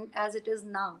important as it is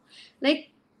now. Like,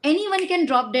 anyone can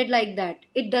drop dead like that.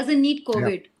 It doesn't need Yeah.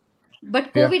 COVID, but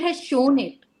Yeah. COVID has shown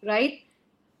it, right?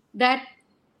 That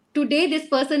today this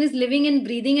person is living and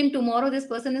breathing and tomorrow this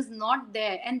person is not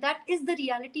there, and that is the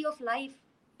reality of life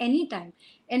anytime,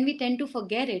 and we tend to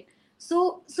forget it.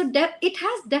 It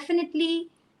has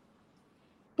definitely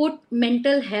put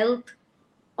mental health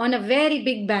on a very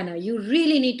big banner. You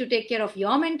really need to take care of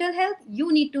your mental health.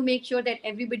 You need to make sure that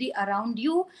everybody around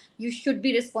you, you should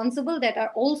be responsible, that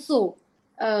are also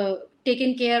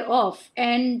taken care of.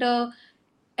 And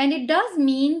it does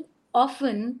mean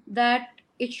often that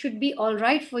it should be all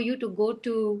right for you to go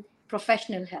to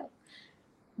professional help,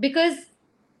 because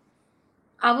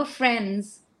our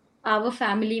friends, our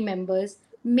family members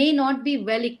may not be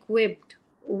well equipped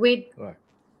with Right.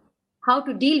 how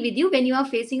to deal with you when you are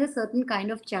facing a certain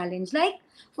kind of challenge. Like,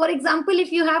 for example,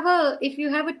 if you have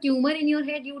a tumor in your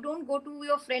head, you don't go to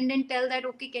your friend and tell that,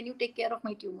 okay, can you take care of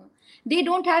my tumor? They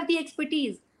don't have the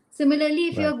expertise. Similarly,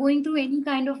 if you Right. are going through any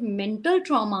kind of mental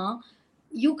trauma,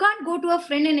 you can't go to a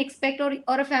friend and expect,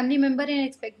 or a family member and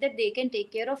expect that they can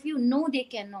take care of you. No, they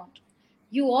cannot.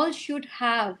 You all should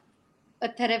have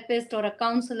a therapist or a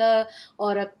counselor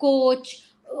or a coach,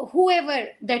 whoever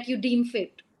that you deem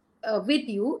fit, with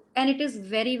you. And it is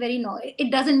very, very, no,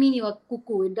 it doesn't mean you are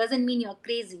cuckoo, it doesn't mean you are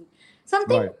crazy.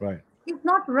 Something Right. Right. is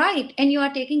not right and you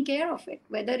are taking care of it,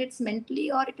 whether it's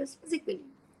mentally or it is physically.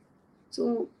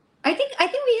 So I think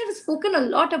we have spoken a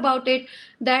lot about it,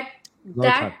 that Well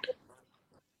that said.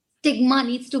 stigma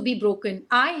needs to be broken.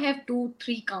 I have 2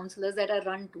 3 counselors that I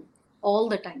run to all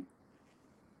the time.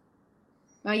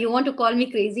 Now, you want to call me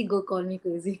crazy, go call me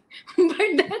crazy.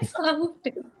 But that's how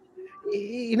it is.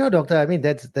 Doctor, I mean,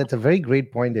 that's a very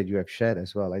great point that you have shared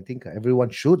as well. I think everyone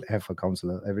should have a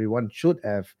counselor. Everyone should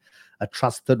have a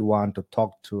trusted one to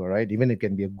talk to, right? Even it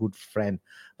can be a good friend.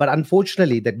 But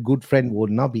unfortunately, that good friend will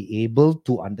not be able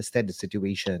to understand the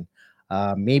situation.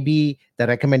 Maybe the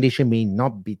recommendation may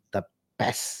not be the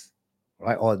best,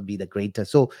 right, or be the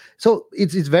greatest. So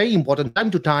it's very important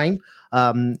time to time.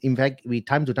 In fact, we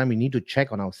time to time we need to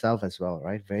check on ourselves as well,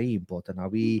 right? Very important. Are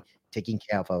we taking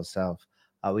care of ourselves?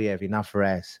 Are we have enough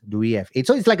rest? Do we have it?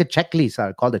 So it's like a checklist.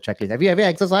 I call the checklist. Have you ever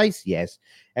exercised? Yes.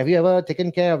 Have you ever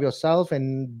taken care of yourself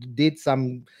and did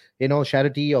some,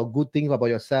 charity or good thing about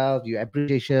yourself? Your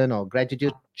appreciation or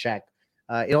gratitude? Check.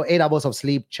 8 hours of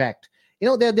sleep? Checked. There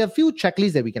are a few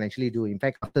checklists that we can actually do. In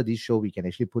fact, after this show, we can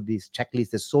actually put these checklists.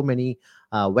 There's so many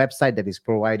website that is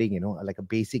providing, like a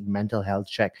basic mental health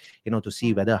check, to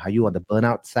see whether are you on the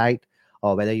burnout side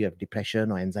or whether you have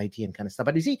depression or anxiety and kind of stuff.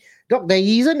 But you see, doc, there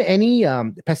isn't any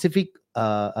specific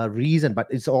reason, but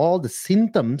it's all the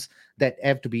symptoms that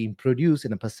have to be introduced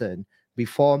in a person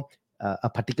before a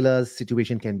particular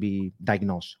situation can be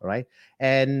diagnosed, right?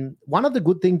 And one of the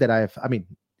good things that I mean,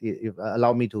 if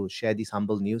allow me to share this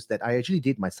humble news that I actually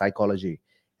did my psychology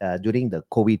during the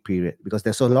COVID period because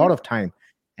there's a lot of time.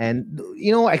 And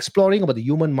exploring about the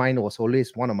human mind was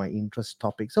always one of my interest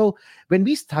topics. So when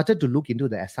we started to look into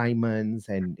the assignments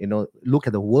and look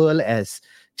at the world as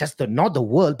just not the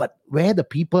world, but where the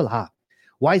people are,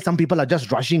 why some people are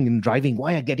just rushing and driving,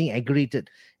 why are getting aggravated,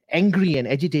 angry and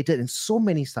agitated, and so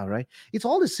many stuff, right? It's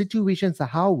all the situations of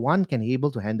how one can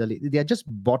able to handle it. They are just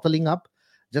bottling up,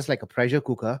 just like a pressure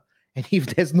cooker. And if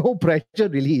there's no pressure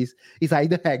release, it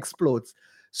either explodes.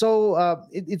 So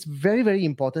it's very, very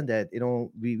important that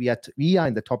we are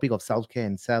in the topic of self care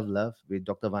and self love with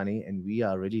Dr. Vani, and we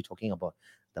are really talking about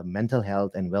the mental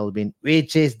health and well being,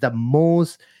 which is the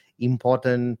most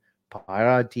important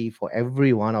priority for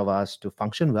every one of us to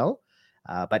function well.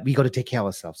 But we got to take care of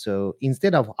ourselves. So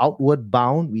instead of outward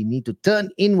bound, we need to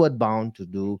turn inward bound to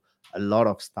do a lot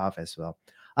of stuff as well.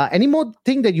 Any more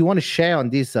thing that you want to share on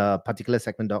this particular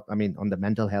segment, Doc? I mean, on the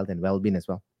mental health and well being as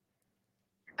well.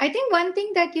 I think one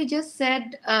thing that you just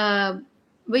said,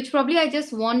 which probably I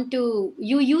just want to,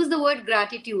 you use the word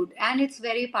gratitude, and it's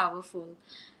very powerful.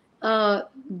 Uh,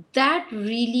 that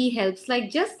really helps.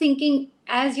 Like just thinking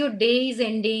as your day is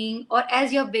ending or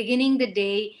as you're beginning the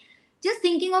day, just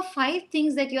thinking of five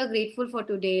things that you are grateful for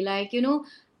today. Like,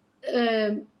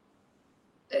 um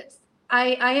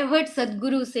I have heard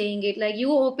Sadhguru saying it, like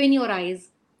you open your eyes,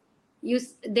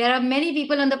 there are many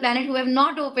people on the planet who have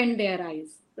not opened their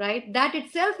eyes, right? That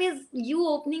itself is, you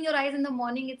opening your eyes in the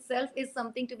morning itself is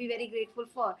something to be very grateful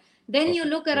for. Then you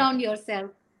Perfect. look Yeah. around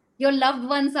yourself, your loved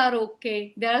ones are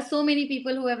okay. There are so many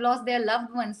people who have lost their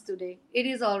loved ones today, it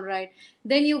is all right.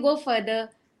 Then you go further,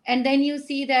 and then you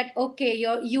see that okay,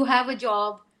 you have a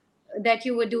job that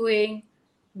you were doing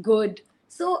good,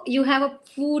 so you have a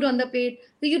food on the plate.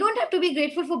 So you don't have to be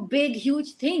grateful for big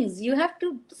huge things, you have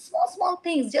to small small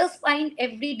things. Just find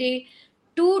every day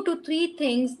two to three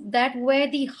things that were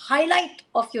the highlight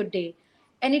of your day,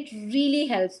 and it really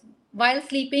helps. While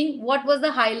sleeping, what was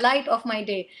the highlight of my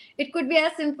day? It could be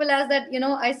as simple as that,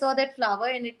 I saw that flower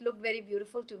and it looked very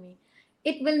beautiful to me.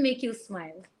 It will make you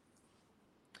smile,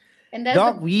 and that's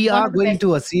Doc, the we one are of the going best.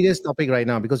 to a serious topic right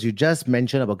now because you just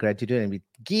mentioned about gratitude and we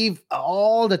give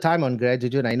all the time on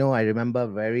gratitude. I know I remember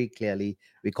very clearly.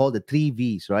 We call the three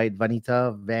V's, right?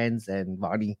 Vanita, Vance, and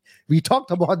Vani. We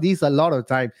talked about these a lot of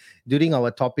time during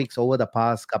our topics over the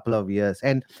past couple of years.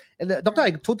 And Doctor, I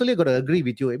totally got to agree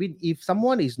with you. I mean, if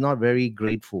someone is not very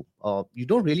grateful, or you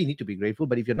don't really need to be grateful,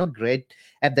 but if you're not great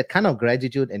at that kind of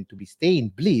gratitude and to be stay in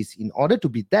bliss, in order to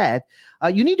be that,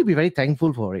 you need to be very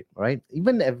thankful for it, right?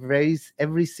 Even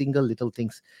every single little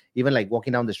things, even like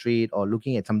walking down the street or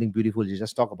looking at something beautiful, you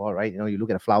just talk about, right? You look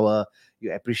at a flower,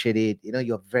 you appreciate it,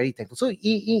 you're very thankful. So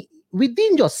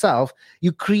within yourself,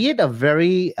 you create a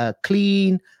very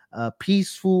clean,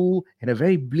 peaceful, and a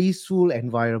very blissful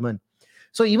environment.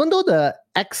 So even though the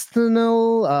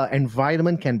external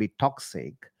environment can be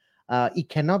toxic, it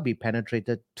cannot be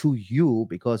penetrated to you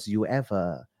because you have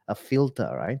a filter,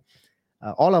 right?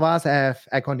 All of us have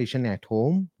air conditioning at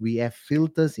home. We have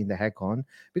filters in the aircon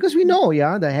because we know,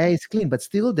 yeah, the hair is clean, but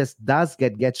still this does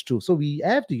gets through. So we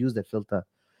have to use that filter.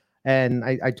 And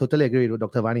I totally agree with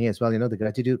Dr. Vani as well. The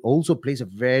gratitude also plays a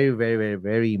very, very, very,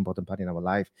 very important part in our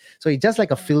life. So it's just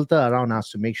like a filter around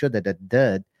us to make sure that the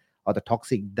dirt or the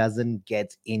toxic doesn't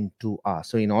get into us.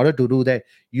 So in order to do that,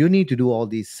 you need to do all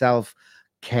these self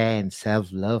care and self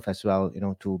love as well,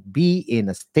 to be in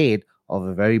a state of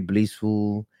a very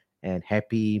blissful and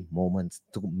happy moments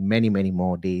to many, many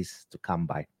more days to come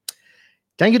by.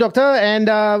 Thank you, Doctor. And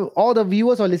all the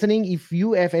viewers are listening. If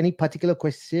you have any particular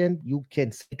question, you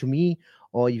can send it to me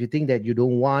or if you think that you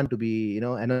don't want to be,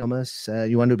 anonymous,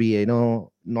 you want to be,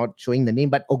 not showing the name,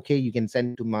 but okay, you can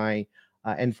send it to my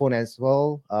and phone as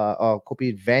well, or copy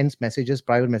advanced messages,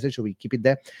 private message, so we keep it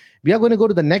there. We are going to go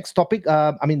to the next topic.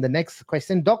 The next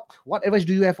question, Doc. What advice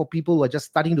do you have for people who are just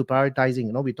starting to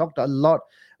prioritizing? We talked a lot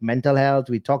mental health.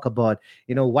 We talk about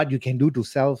what you can do to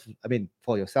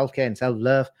for your self care and self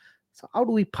love. So how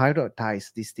do we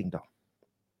prioritize this thing, Doc?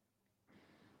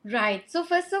 Right. So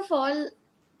first of all,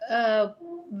 uh,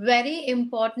 very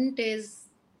important is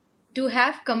to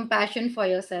have compassion for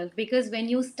yourself, because when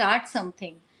you start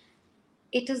something,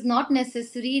 it is not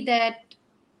necessary that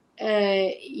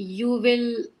you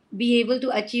will be able to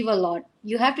achieve a lot.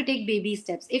 You have to take baby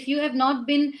steps. If you have not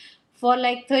been, for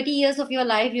like 30 years of your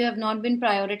life, you have not been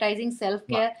prioritizing self Right.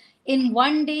 care, in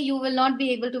one day you will not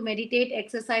be able to meditate,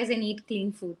 exercise, and eat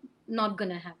clean food. Not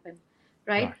gonna happen.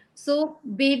 Right? Right. So,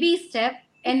 baby step,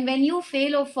 and when you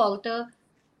fail or falter,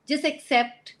 just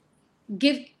accept,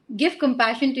 give give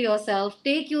compassion to yourself,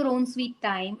 take your own sweet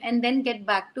time, and then get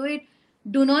back to it.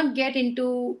 Do not get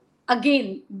into,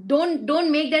 again,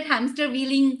 don't make that hamster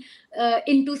wheeling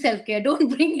into self-care. Don't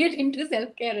bring it into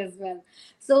self-care as well.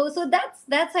 So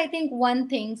that's I think one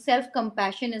thing. Self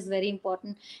compassion is very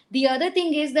important. The other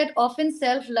thing is that often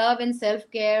self love and self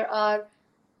care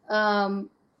um,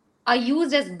 are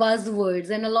used as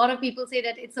buzzwords, and a lot of people say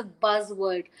that it's a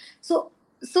buzzword. So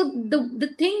so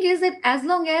the thing is that as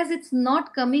long as it's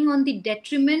not coming on the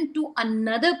detriment to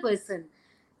another person,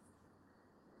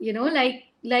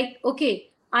 like, okay,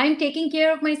 I'm taking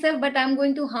care of myself, but I'm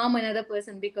going to harm another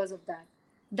person because of that.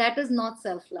 That is not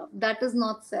self love, that is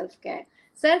not self care.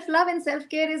 Self love and self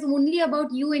care is only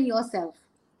about you and yourself.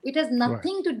 It has Right.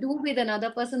 nothing to do with another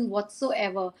person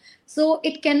whatsoever. So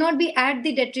it cannot be at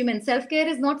the detriment. Self care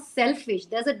is not selfish.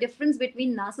 There's a difference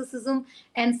between narcissism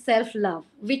and self love,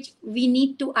 which we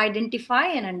need to identify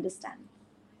and understand.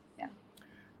 Yeah.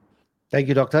 Thank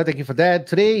you, Doctor. Thank you for that.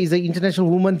 Today is the International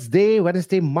Women's Day,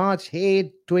 Wednesday, March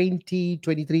 8th,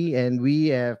 2023. And we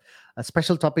have a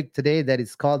special topic today that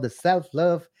is called the self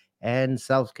love and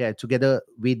self care. Together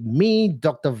with me,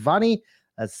 Dr. Vani,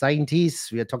 a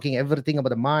scientist. We are talking everything about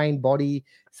the mind, body,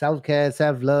 self care,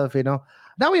 self love.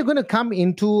 Now we're going to come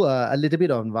into a little bit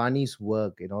on Vani's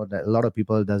work, that a lot of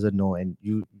people doesn't know. And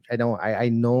I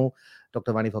know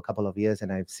Dr. Vani for a couple of years,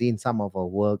 and I've seen some of her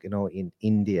work, in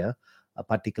India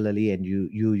particularly, and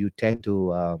you tend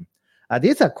to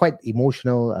these are quite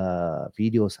emotional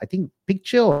videos. I think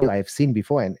picture oil I've seen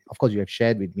before, and of course you have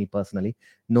shared with me personally,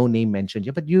 no name mentioned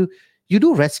here, but you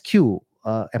do rescue,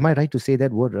 am I right to say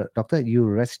that word, doctor? You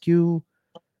rescue,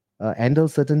 handle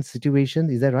certain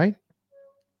situations, is that right?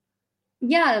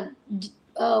 Yeah.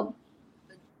 uh,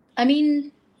 I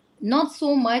mean, not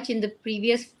so much in the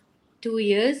previous 2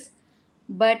 years,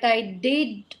 but I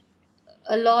did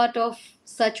a lot of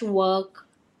such work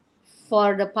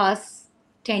for the past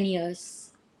 10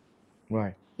 years.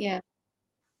 Right. Yeah.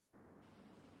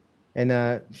 And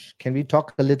can we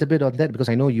talk a little bit on that, because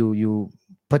I know you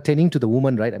pertaining to the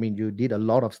woman, right? I mean, you did a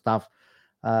lot of stuff.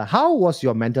 How was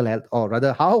your mental health, or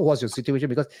rather how was your situation,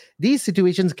 because these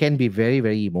situations can be very,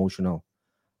 very emotional.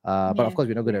 But of Yeah. course,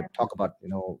 we're not going to Yeah. talk about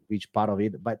which part of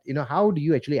it. But how do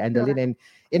you actually handle it? Sure. And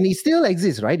it still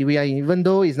exists, right? We are, even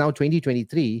though it's now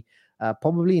 2023,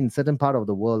 probably in certain part of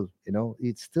the world,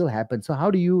 it still happens. So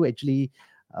how do you actually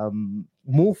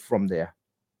move from there?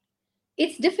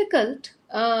 It's difficult,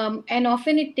 and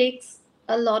often it takes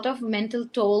a lot of mental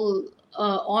toll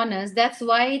on us. That's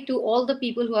why, to all the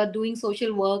people who are doing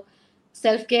social work,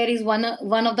 self care is one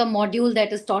of the module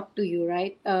that is taught to you,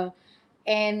 right?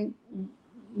 And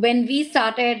when we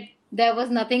started, there was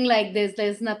nothing like this.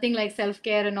 There's nothing like self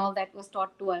care and all that was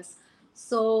taught to us.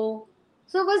 So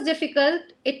so it was difficult.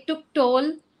 It took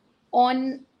toll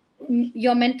on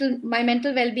your mental my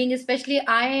mental well-being. Especially,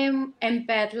 I am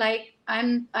empath. Like,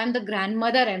 I'm the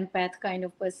grandmother empath kind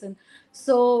of person.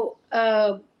 So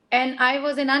and I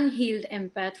was an unhealed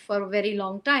empath for a very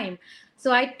long time.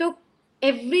 So I took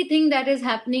everything that is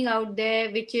happening out there,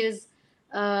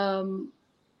 um,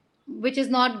 which is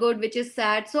not good, which is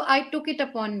sad. So I took it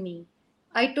upon me.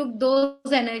 I took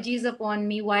those energies upon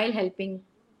me while helping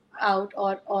out,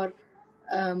 or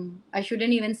I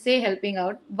shouldn't even say helping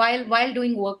out, while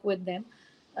doing work with them.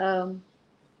 um,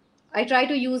 I try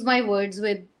to use my words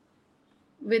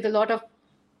with a lot of,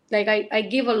 like, I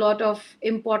give a lot of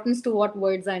importance to what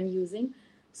words I'm using.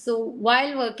 So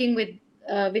while working with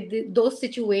those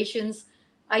situations,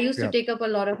 I used to Yeah. take up a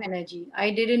lot of energy. I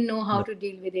didn't know how to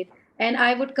deal with it. And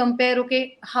I would compare,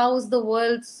 okay, how's the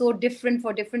world so different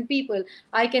for different people?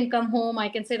 I can come home, I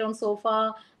can sit on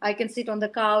sofa, I can sit on the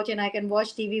couch, and I can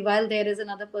watch TV, while there is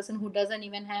another person who doesn't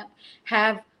even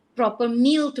have proper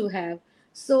meal to have.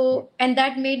 So, and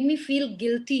that made me feel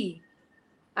guilty.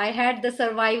 I had the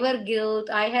survivor guilt,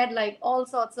 I had like all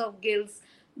sorts of guilts.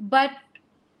 But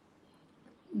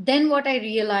then what I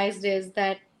realized is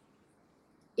that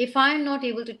if I'm not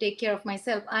able to take care of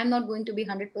myself, I'm not going to be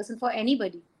 100% for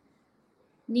anybody,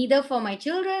 neither for my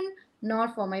children, nor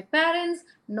for my parents,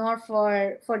 nor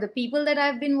for the people that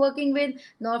I've been working with,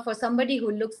 nor for somebody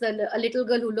who looks a little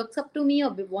girl who looks up to me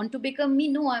or want to become me.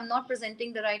 No, I'm not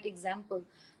presenting the right example.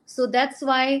 So that's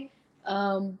why,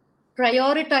 um,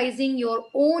 prioritizing your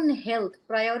own health,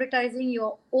 prioritizing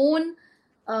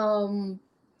um,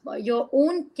 your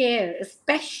own care,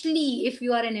 especially if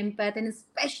you are an empath, and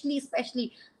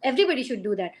especially everybody should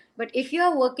do that. But if you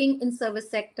are working in service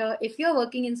sector, if you are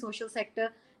working in social sector,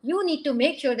 you need to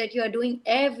make sure that you are doing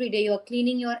every day, you are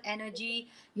cleaning your energy,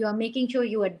 you are making sure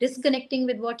you are disconnecting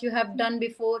with what you have done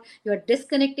before, you are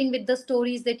disconnecting with the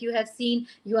stories that you have seen,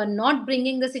 you are not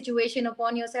bringing the situation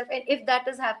upon yourself. And if that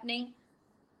is happening,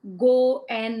 go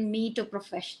and meet a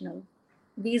professional.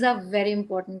 These are very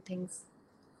important things.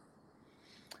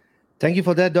 Thank you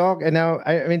for that, Doc. And now,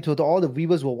 I mean, to all the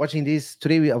viewers who are watching this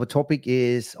today, our topic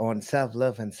is on self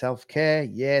love and self care.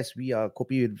 Yes, we are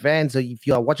Kopi with Van. So if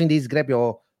you are watching this, grab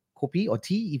your Kopi or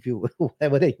tea if you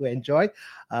whatever that you enjoy.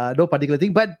 No particular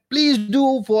thing, but please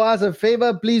do for us a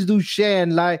favor. Please do share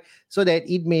and like so that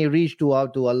it may reach to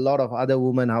out to a lot of other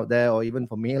women out there, or even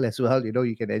for male as well. You know,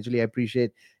 you can actually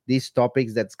appreciate these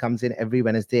topics that comes in every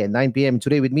Wednesday at 9 p.m.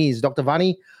 Today with me is Dr.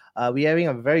 Vani. We're having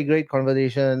a very great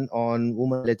conversation on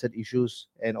woman-related issues,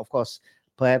 and of course,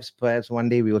 perhaps one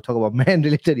day we will talk about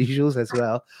man-related issues as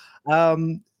well.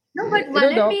 Um, No, but you know, one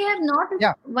and Doc. we have not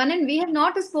Yeah, one and we have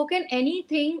not spoken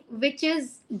anything which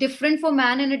is different for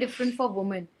man and a different for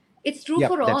woman. It's true yep,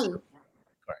 for that's true. all.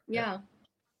 Correct. Yeah, Yeah.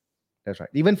 that's right.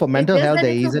 Even for It's mental just health, that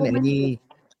there it's a isn't woman thing. any.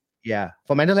 Yeah,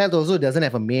 for mental health also, it doesn't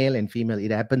have a male and female.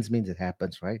 It happens means it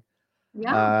happens, right?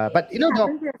 Yeah. But you It know,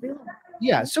 Doc. happens to everyone.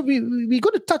 Yeah, so we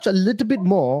got to touch a little bit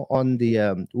more on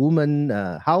the woman.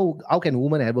 How can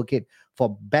women advocate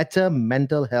for better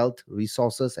mental health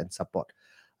resources and support?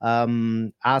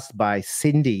 Asked by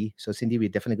Cindy. So Cindy, we're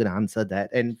definitely going to answer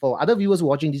that. And for other viewers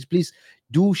watching this, please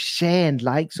do share and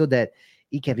like so that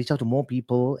it can reach out to more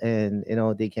people, and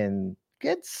they can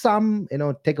get some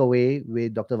takeaway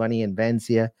with Dr. Vani and Vance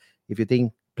here. If you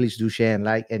think, please do share and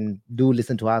like, and do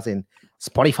listen to us in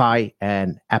Spotify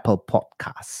and Apple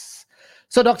Podcasts.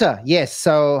 So, doctor, yes.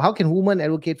 So, how can women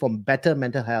advocate for better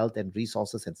mental health and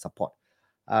resources and support?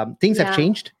 Things have Yeah.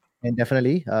 changed, and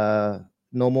definitely,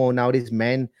 no more nowadays.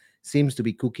 Men seems to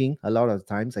be cooking a lot of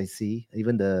times. I see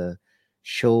even the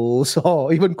shows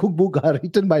or even cookbook are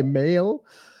written by male.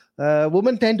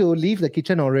 Women tend to leave the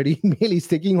kitchen already. Male is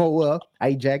taking over,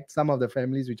 hijacked some of the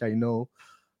families, which I know.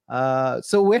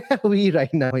 So where are we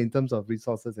right now in terms of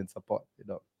resources and support?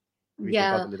 We can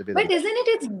talk Yeah. a little bit on But that. isn't it?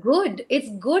 It's good. It's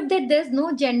good that there's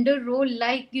no gender role.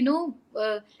 Like,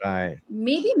 Right.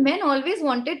 maybe men always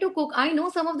wanted to cook. I know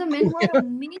some of the men who are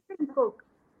amazing cook.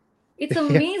 It's Yeah.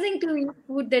 amazing to eat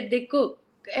food that they cook.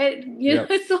 And,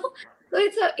 Yep. so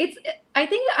it's I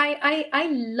think I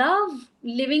love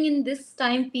living in this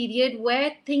time period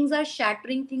where things are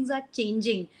shattering, things are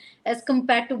changing as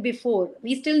compared to before.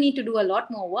 We still need to do a lot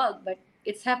more work, but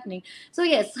it's happening. So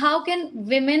yes, how can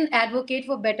women advocate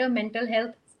for better mental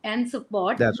health and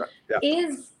support That's right. Yeah.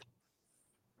 is,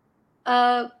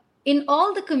 uh, in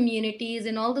all the communities,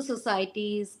 in all the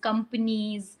societies,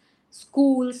 companies,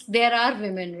 schools, there are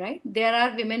women, right? There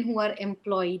are women who are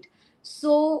employed.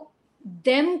 So,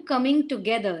 them coming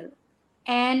together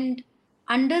and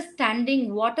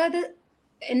understanding what are the,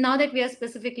 and now that we are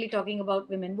specifically talking about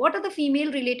women, what are the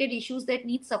female related issues that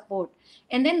need support,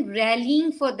 and then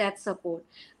rallying for that support.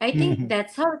 I think Mhm.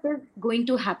 that's how it is going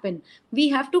to happen. We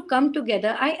have to come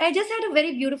together. I just had a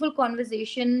very beautiful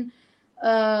conversation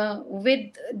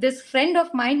with this friend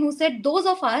of mine who said, those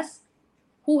of us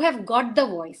who have got the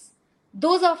voice,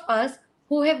 those of us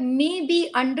who have maybe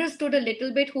understood a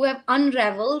little bit, who have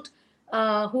unraveled,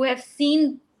 who have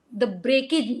seen the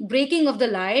breaking of the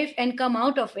life and come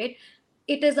out of it,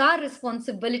 it is our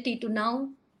responsibility to now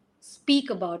speak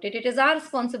about it. It is our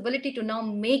responsibility to now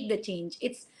make the change.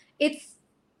 It's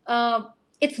uh,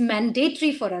 it's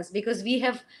mandatory for us because we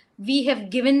have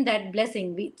given that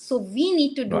blessing. So we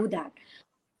need to Right. do that.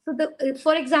 So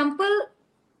for example,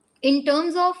 in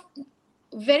terms of,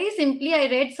 very simply, I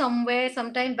read somewhere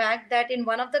sometime back that in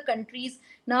one of the countries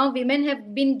now women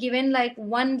have been given like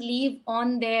one leave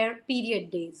on their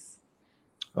period days.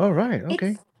 All right. It's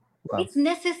Okay. Wow. It's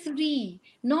necessary.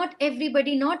 Not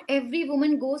everybody, not every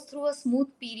woman goes through a smooth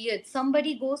period.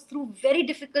 Somebody goes through very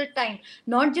difficult time,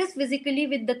 not just physically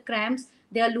with the cramps.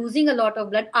 They are losing a lot of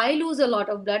blood. I lose a lot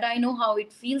of blood. I know how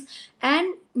it feels.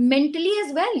 And mentally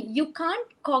as well. You can't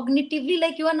cognitively,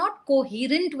 like, you are not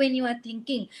coherent when you are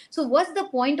thinking. So what's the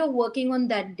point of working on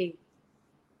that day?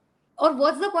 Or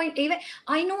what's the point? Even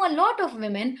I know a lot of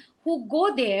women who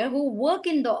go there, who work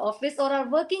in the office or are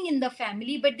working in the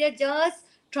family, but they're just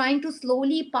trying to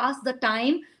slowly pass the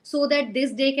time so that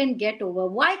this day can get over.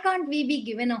 Why can't we be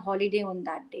given a holiday on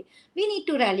that day? We need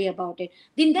to rally about it.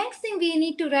 The next thing we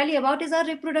need to rally about is our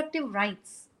reproductive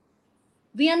rights.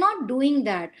 We are not doing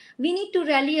that. We need to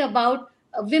rally about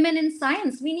women in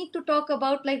science. We need to talk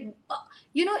about, like,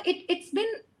 it's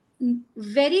been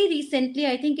very recently,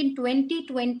 I think in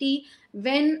 2020,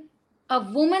 when a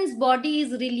woman's body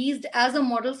is released as a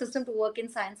model system to work in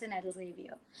science in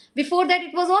Elsevier. Before that,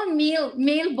 it was all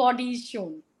male bodies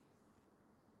shown.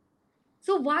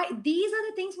 So why these are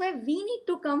the things where we need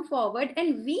to come forward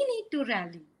and we need to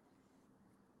rally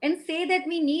and say that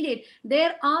we need it.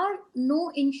 There are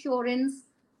no insurance,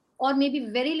 or maybe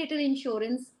very little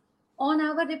insurance, on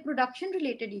our reproduction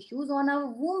related issues, on our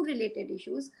womb related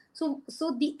issues. So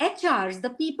the HRs, the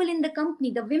people in the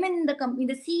company, the women in the company,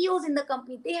 the CEOs in the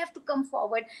company, they have to come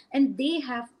forward and they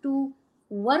have to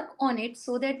work on it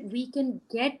so that we can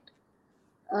get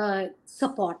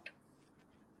support.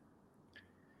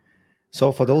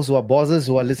 So for those who are bosses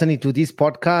who are listening to these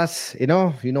podcasts, you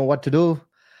know what to do.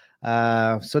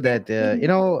 So that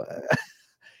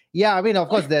yeah, I mean, of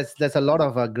course, there's a lot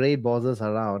of great bosses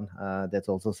around. There's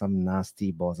also some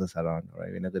nasty bosses around, right?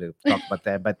 We're not going to talk about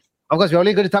that, but of course, we're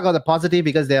only going to talk about the positive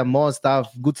because there are more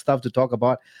stuff, good stuff to talk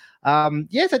about.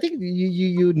 Yes, I think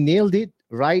you nailed it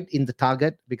right in the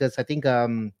target, because I think uh,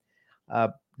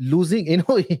 losing,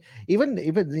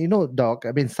 even Doc.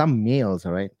 I mean, some males,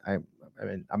 all right. I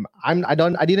mean,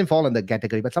 I didn't fall in the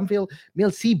category, but some feel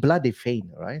males see blood, they faint,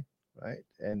 right? Right,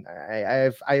 and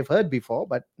I've heard before,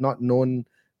 but not known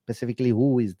specifically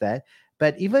who is that.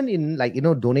 But even in, like,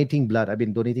 donating blood, I've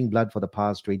been donating blood for the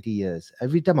past 20 years.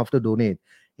 Every time after donate,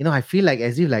 I feel like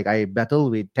as if like I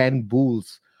battle with 10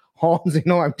 bulls horns.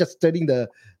 I'm just turning the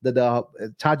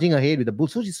charging ahead with the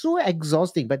bulls, so it's so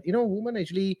exhausting. But women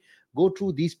actually go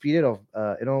through this period of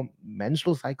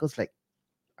menstrual cycles, like,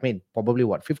 I mean, probably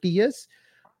what, 50 years.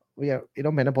 We are,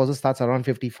 menopause starts around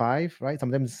 55, right?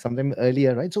 Sometimes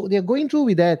earlier, right? So they're going through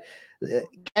with that,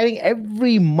 carrying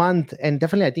every month. And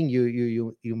definitely, I think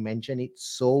you mentioned it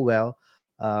so well.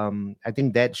 I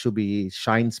think that should be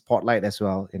shine spotlight as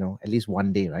well, at least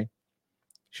one day, right?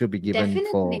 Should be given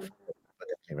for Definitely.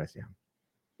 the rest. Yeah,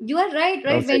 You are right,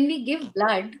 well right? said. When we give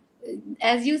blood,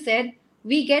 as you said,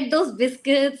 we get those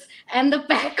biscuits and the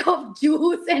pack of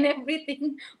juice and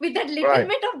everything with that little Right.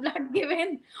 bit of blood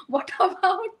given. What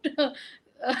about,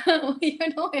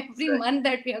 every Right. month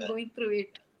that we are going through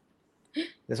it?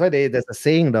 That's why there's a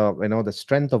saying, the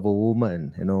strength of a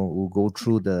woman, who go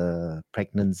through the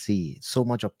pregnancy, so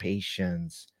much of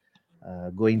patience,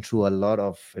 going through a lot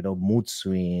of mood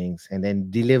swings, and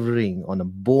then delivering on a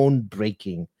bone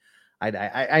breaking.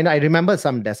 I remember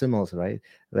some decimals, right,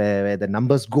 where the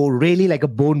numbers go really like a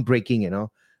bone breaking,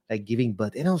 like giving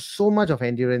birth. So much of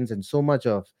endurance and so much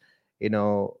of,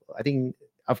 I think,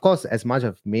 of course, as much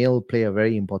of male play a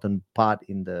very important part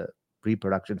in the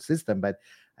reproduction system, but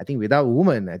I think without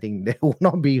women, I think there will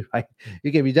not be, right.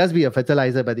 You can just be a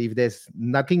fertilizer, but if there's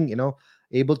nothing,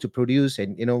 able to produce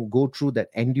and go through that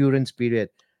endurance period,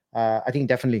 I think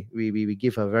definitely we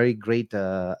give a very great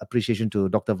appreciation to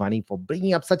Dr. Vani for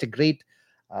bringing up such a great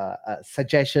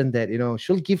suggestion that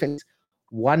she'll give at least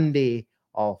one day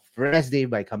of rest day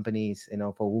by companies,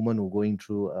 for women who are going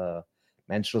through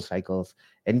menstrual cycles.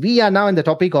 And we are now in the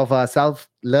topic of self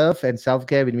love and self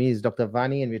care. With me is Dr.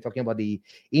 Vani, and we're talking about the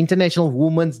International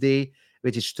Women's Day,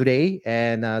 which is today.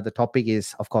 And the topic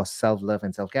is, of course, self love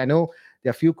and self care. I know there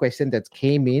are a few questions that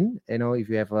came in. If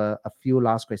you have a few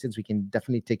last questions, we can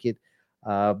definitely take it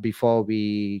before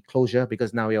we closure,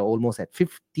 because now we are almost at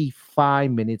 55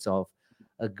 minutes of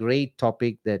a great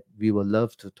topic that we will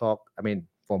love to talk. I mean,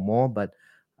 for more, but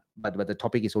the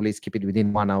topic is always keep it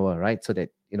within 1 hour, right? So that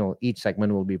each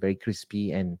segment will be very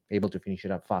crispy and able to finish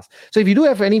it up fast. So if you do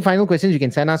have any final questions, you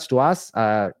can send us to us.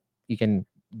 You can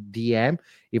DM.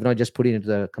 If not, just put it into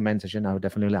the comment section. I will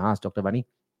definitely ask Dr. Vani.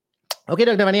 Okay,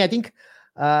 Dr. Vani, I think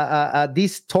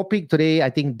this topic today, I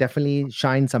think, definitely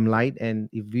shines some light. And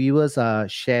if viewers are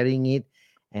sharing it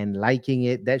and liking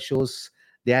it, that shows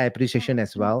their appreciation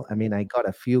as well. I mean, I got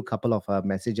a few couple of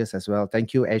messages as well.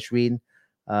 Thank you, Ashwin,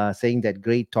 saying that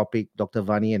great topic, Dr.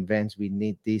 Vani and Vance. We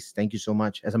need this. Thank you so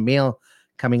much. As a male,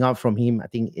 coming out from him, I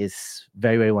think, is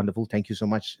very, very wonderful. Thank you so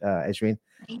much, Ashwin.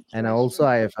 Thank you, And also, Ashwin.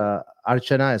 I have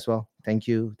Archana as well. Thank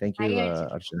Hi, you,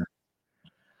 Archana.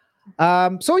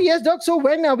 Archana. So yes, Doc. So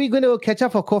when are we going to catch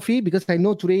up for coffee? Because I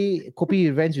know today Kopi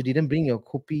events you didn't bring your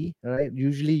Kopi, right?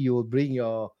 Usually you will bring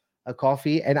your a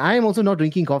coffee, and I am also not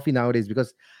drinking coffee nowadays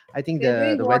because I think We're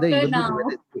doing the weather, water even though the now.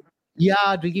 weather,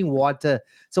 yeah, drinking water.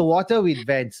 So water with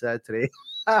vents today.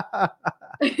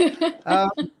 um,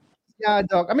 yeah,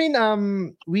 Doc. I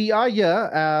mean, we are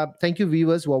here. Thank you,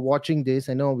 viewers who are watching this.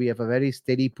 I know we have a very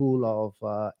steady pool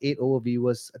of 8 over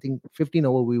viewers. I think 15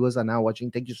 over viewers are now watching.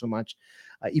 Thank you so much.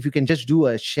 If you can just do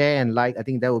a share and like, I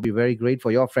think that would be very great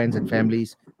for your friends and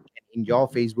families in your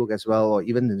Facebook as well, or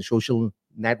even in the social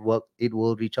network. It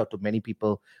will reach out to many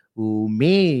people who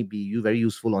may be very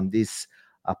useful on this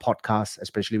podcast.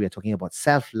 Especially, we are talking about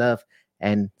self love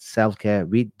and self care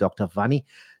with Dr. Vani.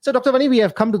 So, Dr. Vani, we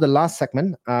have come to the last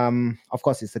segment. Of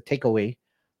course, it's a takeaway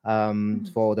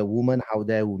for the woman out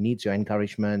there who needs your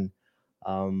encouragement,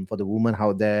 for the woman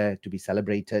out there to be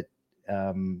celebrated,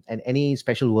 and any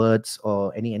special words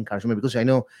or any encouragement. Because I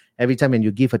know every time when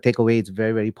you give a takeaway, it's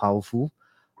very, very powerful.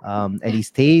 And he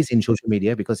stays in social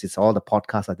media because it's all the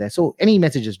podcasts are there. So, any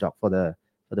messages, Doc, for the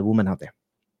woman out there?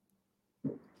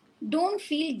 Don't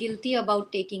feel guilty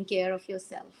about taking care of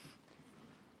yourself.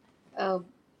 Uh,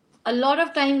 a lot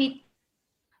of time we think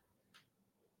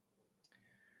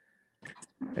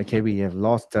that Okay, we have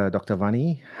lost Dr.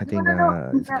 Vani. I no, think no,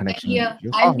 no. it's a I'm connection here.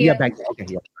 issue. Oh, I'm we are here. back. Okay,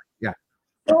 yeah, yeah,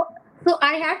 So, so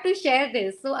I have to share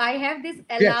this. So I have this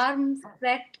yes, alarm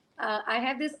set. I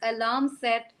have this alarm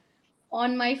set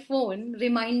on my phone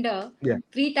reminder yeah.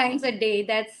 3 times a day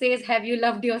that says, "Have you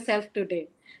loved yourself today?"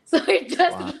 So it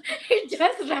just Wow. it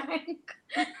just rang.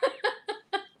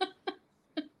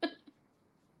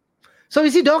 So you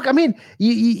see, Doc, I mean,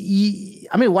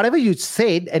 I mean, whatever you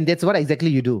said, and that's what exactly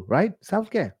you do, right? Self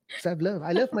care, self love.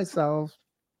 I love myself.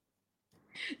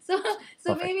 So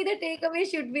so Perfect. maybe the takeaway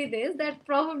should be this, that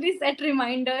probably set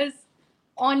reminders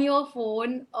on your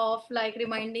phone of like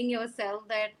reminding yourself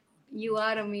that you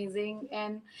are amazing,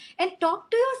 and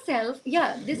talk to yourself.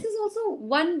 Yeah, this is also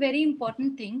one very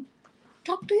important thing.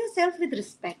 Talk to yourself with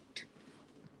respect.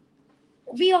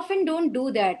 We often don't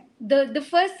do that. The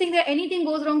first thing that anything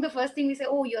goes wrong, the first thing we say,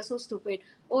 "Oh, you're so stupid.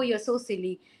 Oh, you're so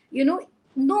silly." you know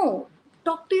no,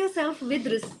 talk to yourself with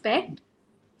respect.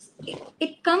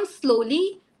 It comes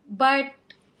slowly, but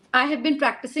I have been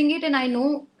practicing it, and I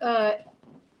know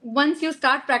once you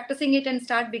start practicing it and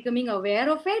start becoming aware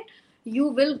of it, you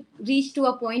will reach to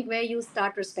a point where you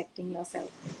start respecting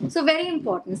yourself. So very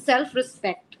important, self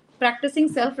respect. Practicing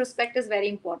self respect is very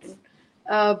important.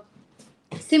 uh,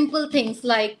 Simple things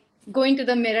like going to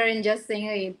the mirror and just saying,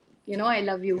 "Hey, I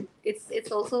love you." It's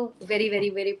also very, very,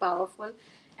 very powerful.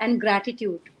 And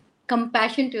gratitude,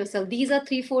 compassion to yourself. These are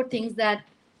 3 4 things that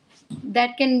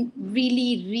can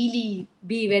really, really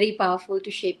be very powerful to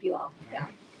shape you up. Yeah.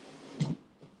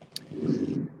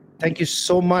 Thank you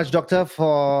so much, Doctor,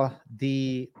 for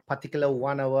the particular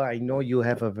 1 hour. I know you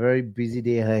have a very busy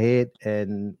day ahead,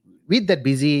 and with that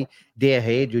busy day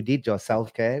ahead, you did your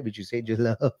self care, which you said you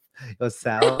love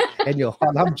yourself, and your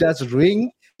alarm just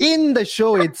ring in the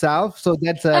show itself. So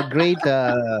that's a great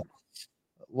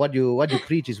what you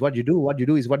preach is what you do, what you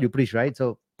do is what you preach, right?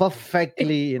 So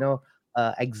perfectly,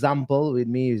 example with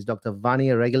me is Dr.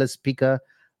 Vani, a regular speaker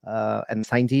and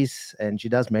scientist, and she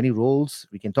does many roles.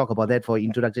 We can talk about that for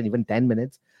introduction, even 10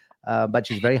 minutes. But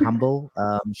she's very humble,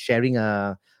 sharing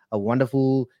a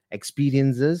wonderful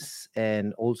experiences,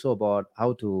 and also about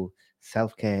how to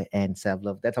self-care and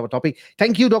self-love. That's our topic.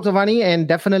 Thank you, Dr. Vani, and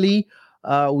definitely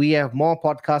we have more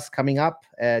podcasts coming up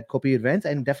at Kopi Events,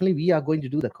 and definitely we are going to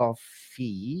do the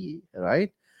coffee,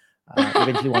 right?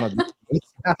 Eventually, one of these days,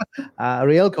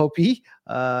 real Kopi,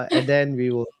 and then we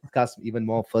will discuss even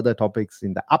more further topics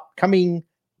in the upcoming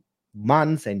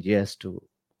months and years to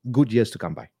good years to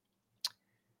come by.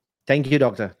 Thank you,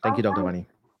 Doctor. Thank you, All Doctor right. Vani.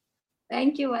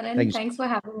 Thank you, Thank Vanan. you so Thanks much.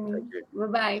 for having Thank me. you.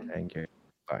 Bye bye. Thank you.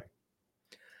 Bye.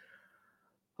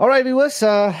 All right, viewers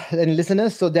and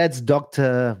listeners. So that's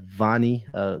Dr. Vani,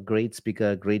 a great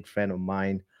speaker, great friend of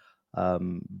mine.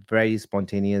 Very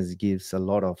spontaneous, gives a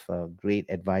lot of great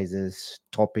advices,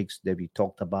 topics that we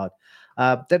talked about.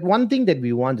 That one thing that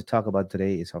we want to talk about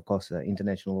today is, of course,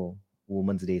 International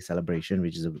Women's Day celebration,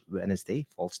 which is a Wednesday,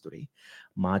 falls today,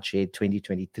 March 8th,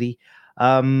 2023.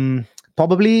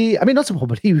 Probably, I mean, not so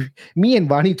probably, me and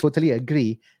Vani totally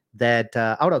agree that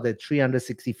out of the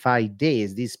 365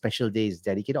 days, these special days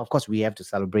dedicated, of course, we have to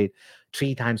celebrate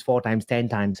three times, four times, 10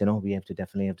 times, we have to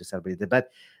definitely have to celebrate it. But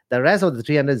the rest of the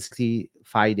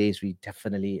 365 days, we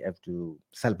definitely have to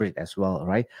celebrate as well,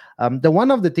 right? The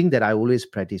one of the thing that I always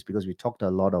practice, because we talked a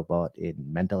lot about in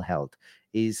mental health,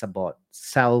 is about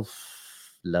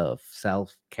self love,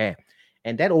 self care.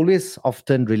 And that always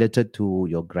often related to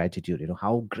your gratitude,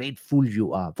 how grateful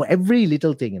you are for every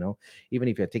little thing, even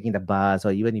if you're taking the bus,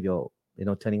 or even if you're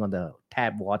turning on the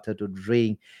tap water to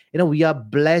drink. We are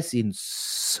blessed in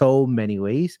so many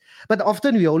ways, but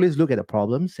often we always look at the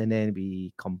problems, and then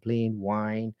we complain,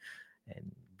 whine,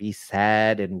 and be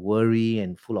sad and worry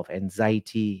and full of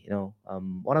anxiety.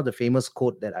 One of the famous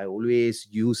quote that I always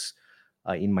use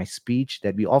in my speech,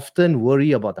 that we often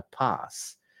worry about the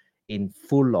past in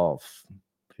full of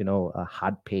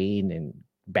heart pain and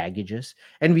baggages,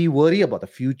 and we worry about the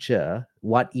future,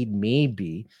 what it may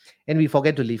be, and we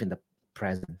forget to live in the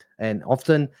present. And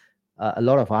often a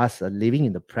lot of us are living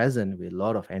in the present with a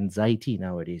lot of anxiety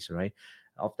nowadays, right?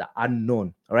 Of the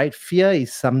unknown. All right, fear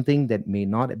is something that may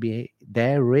not be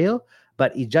there real,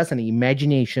 but it's just an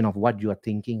imagination of what you are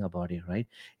thinking about it, right?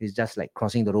 It's just like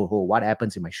crossing the road. Oh, what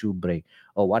happens if my shoe break?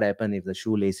 Or what happens if the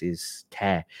shoelace is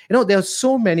tear? There are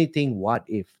so many things, what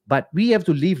if, but we have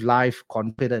to live life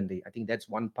confidently. I think that's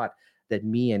one part that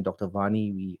me and Dr.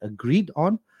 Vani, we agreed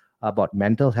on about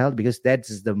mental health, because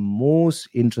that's the most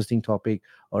interesting topic,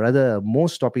 or rather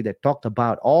most topic that talked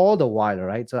about all the while,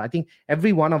 right? So I think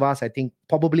every one of us, I think,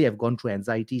 probably have gone through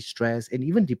anxiety, stress, and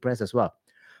even depressed as well.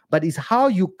 But it's how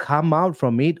you come out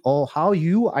from it, or how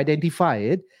you identify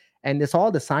it. And it's all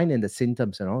the sign and the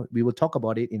symptoms. We will talk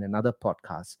about it in another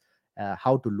podcast,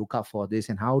 how to look out for this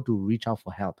and how to reach out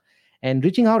for help. And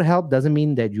reaching out help doesn't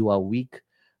mean that you are weak,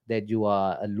 that you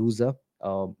are a loser,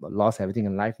 lost everything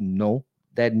in life. No,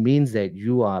 that means that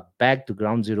you are back to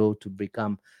ground zero to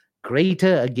become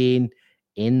greater again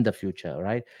in the future,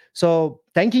 right? So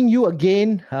thanking you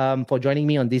again for joining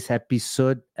me on this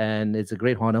episode, and it's a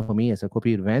great honor for me as a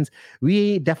Kopi Advance.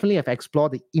 We definitely have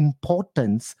explored the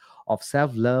importance of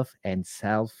self-love and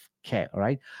self-care. All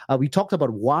right, we talked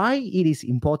about why it is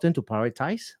important to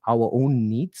prioritize our own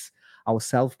needs, our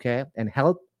self-care, and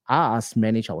help us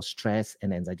manage our stress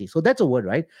and anxiety. So that's a word,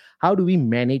 right? How do we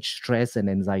manage stress and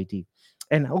anxiety?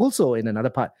 And also, in another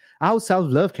part, how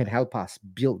self-love can help us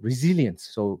build resilience.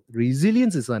 So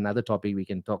resilience is another topic we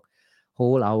can talk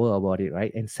whole hour about it,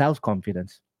 right? And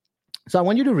self-confidence. So I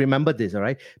want you to remember this, all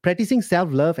right? Practicing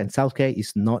self-love and self-care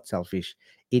is not selfish.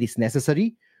 It is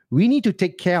necessary. We need to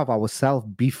take care of ourselves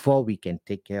before we can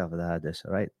take care of the others,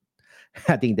 all right?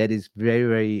 I think that is very,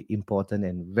 very important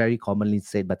and very commonly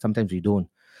said, but sometimes we don't.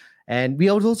 And we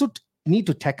also need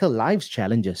to tackle life's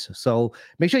challenges. So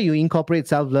make sure you incorporate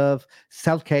self-love,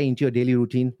 self-care into your daily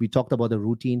routine. We talked about the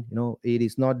routine. It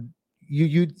is not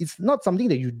it's not something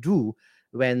that you do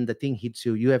when the thing hits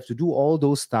you. You have to do all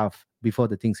those stuff before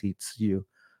the things hits you.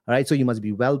 All right, so you must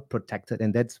be well protected,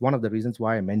 and that's one of the reasons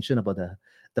why I mentioned about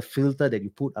the filter that you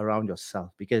put around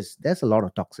yourself, because there's a lot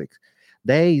of toxic,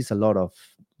 there is a lot of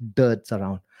dirt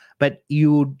around, but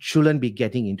you shouldn't be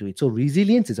getting into it. So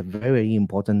resilience is a very, very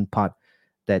important part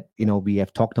that we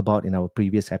have talked about in our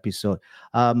previous episode.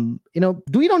 Do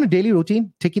it on a daily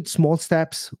routine. Take it small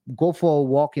steps. Go for a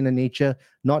walk in the nature,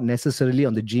 not necessarily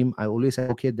on the gym. I always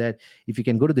advocate that if you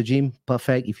can go to the gym,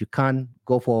 perfect. If you can't,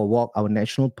 go for a walk. Our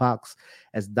national parks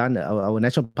has done. Our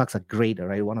national parks are great. All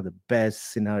right, one of the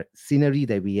best scenery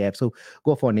that we have. So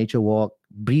go for a nature walk.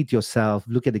 Breathe yourself.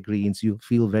 Look at the greens. You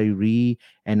feel very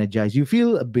re-energized. You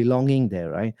feel a belonging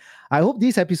there, right? I hope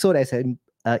this episode has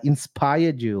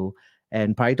inspired you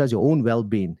and prioritize your own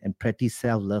well-being and practice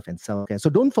self-love and self-care. So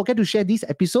don't forget to share this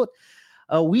episode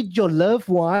with your loved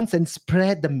ones and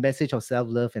spread the message of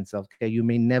self-love and self-care. You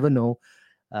may never know,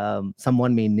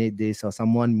 someone may need this, or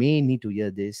someone may need to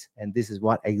hear this, and this is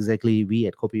what exactly we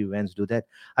at Kopi Events do. That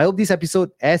I hope this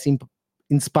episode has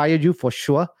inspired you for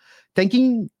sure.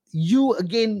 Thanking you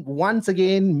again, once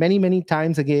again, many, many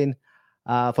times again,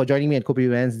 for joining me at Kopi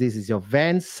Vans. This is your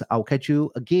Vans. I'll catch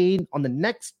you again on the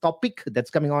next topic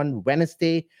that's coming on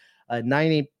Wednesday,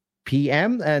 9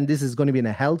 p.m. And this is going to be in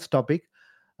a health topic.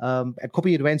 At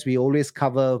Kopi Events, we always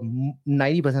cover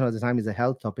 90% of the time is a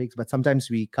health topics, but sometimes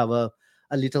we cover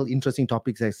a little interesting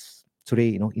topics as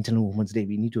today, International Women's Day.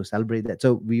 We need to celebrate that.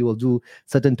 So we will do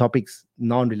certain topics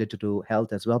non-related to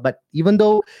health as well. But even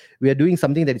though we are doing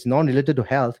something that is non-related to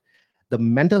health, the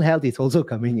mental health is also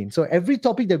coming in. So every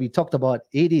topic that we talked about,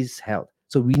 it is health.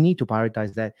 So we need to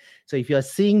prioritize that. So if you're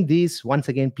seeing this, once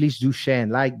again, please do share and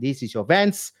like. This is your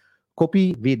Vans,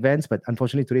 Kopi with Vans, but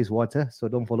unfortunately today is water, so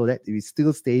don't follow that. We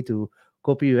still stay to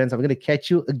Kopi Vans. I'm going to catch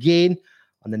you again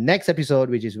on the next episode,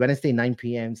 which is Wednesday, 9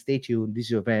 p.m. Stay tuned. This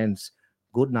is your fans.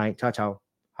 Good night. Ciao, ciao.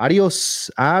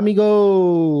 Adios,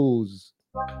 amigos.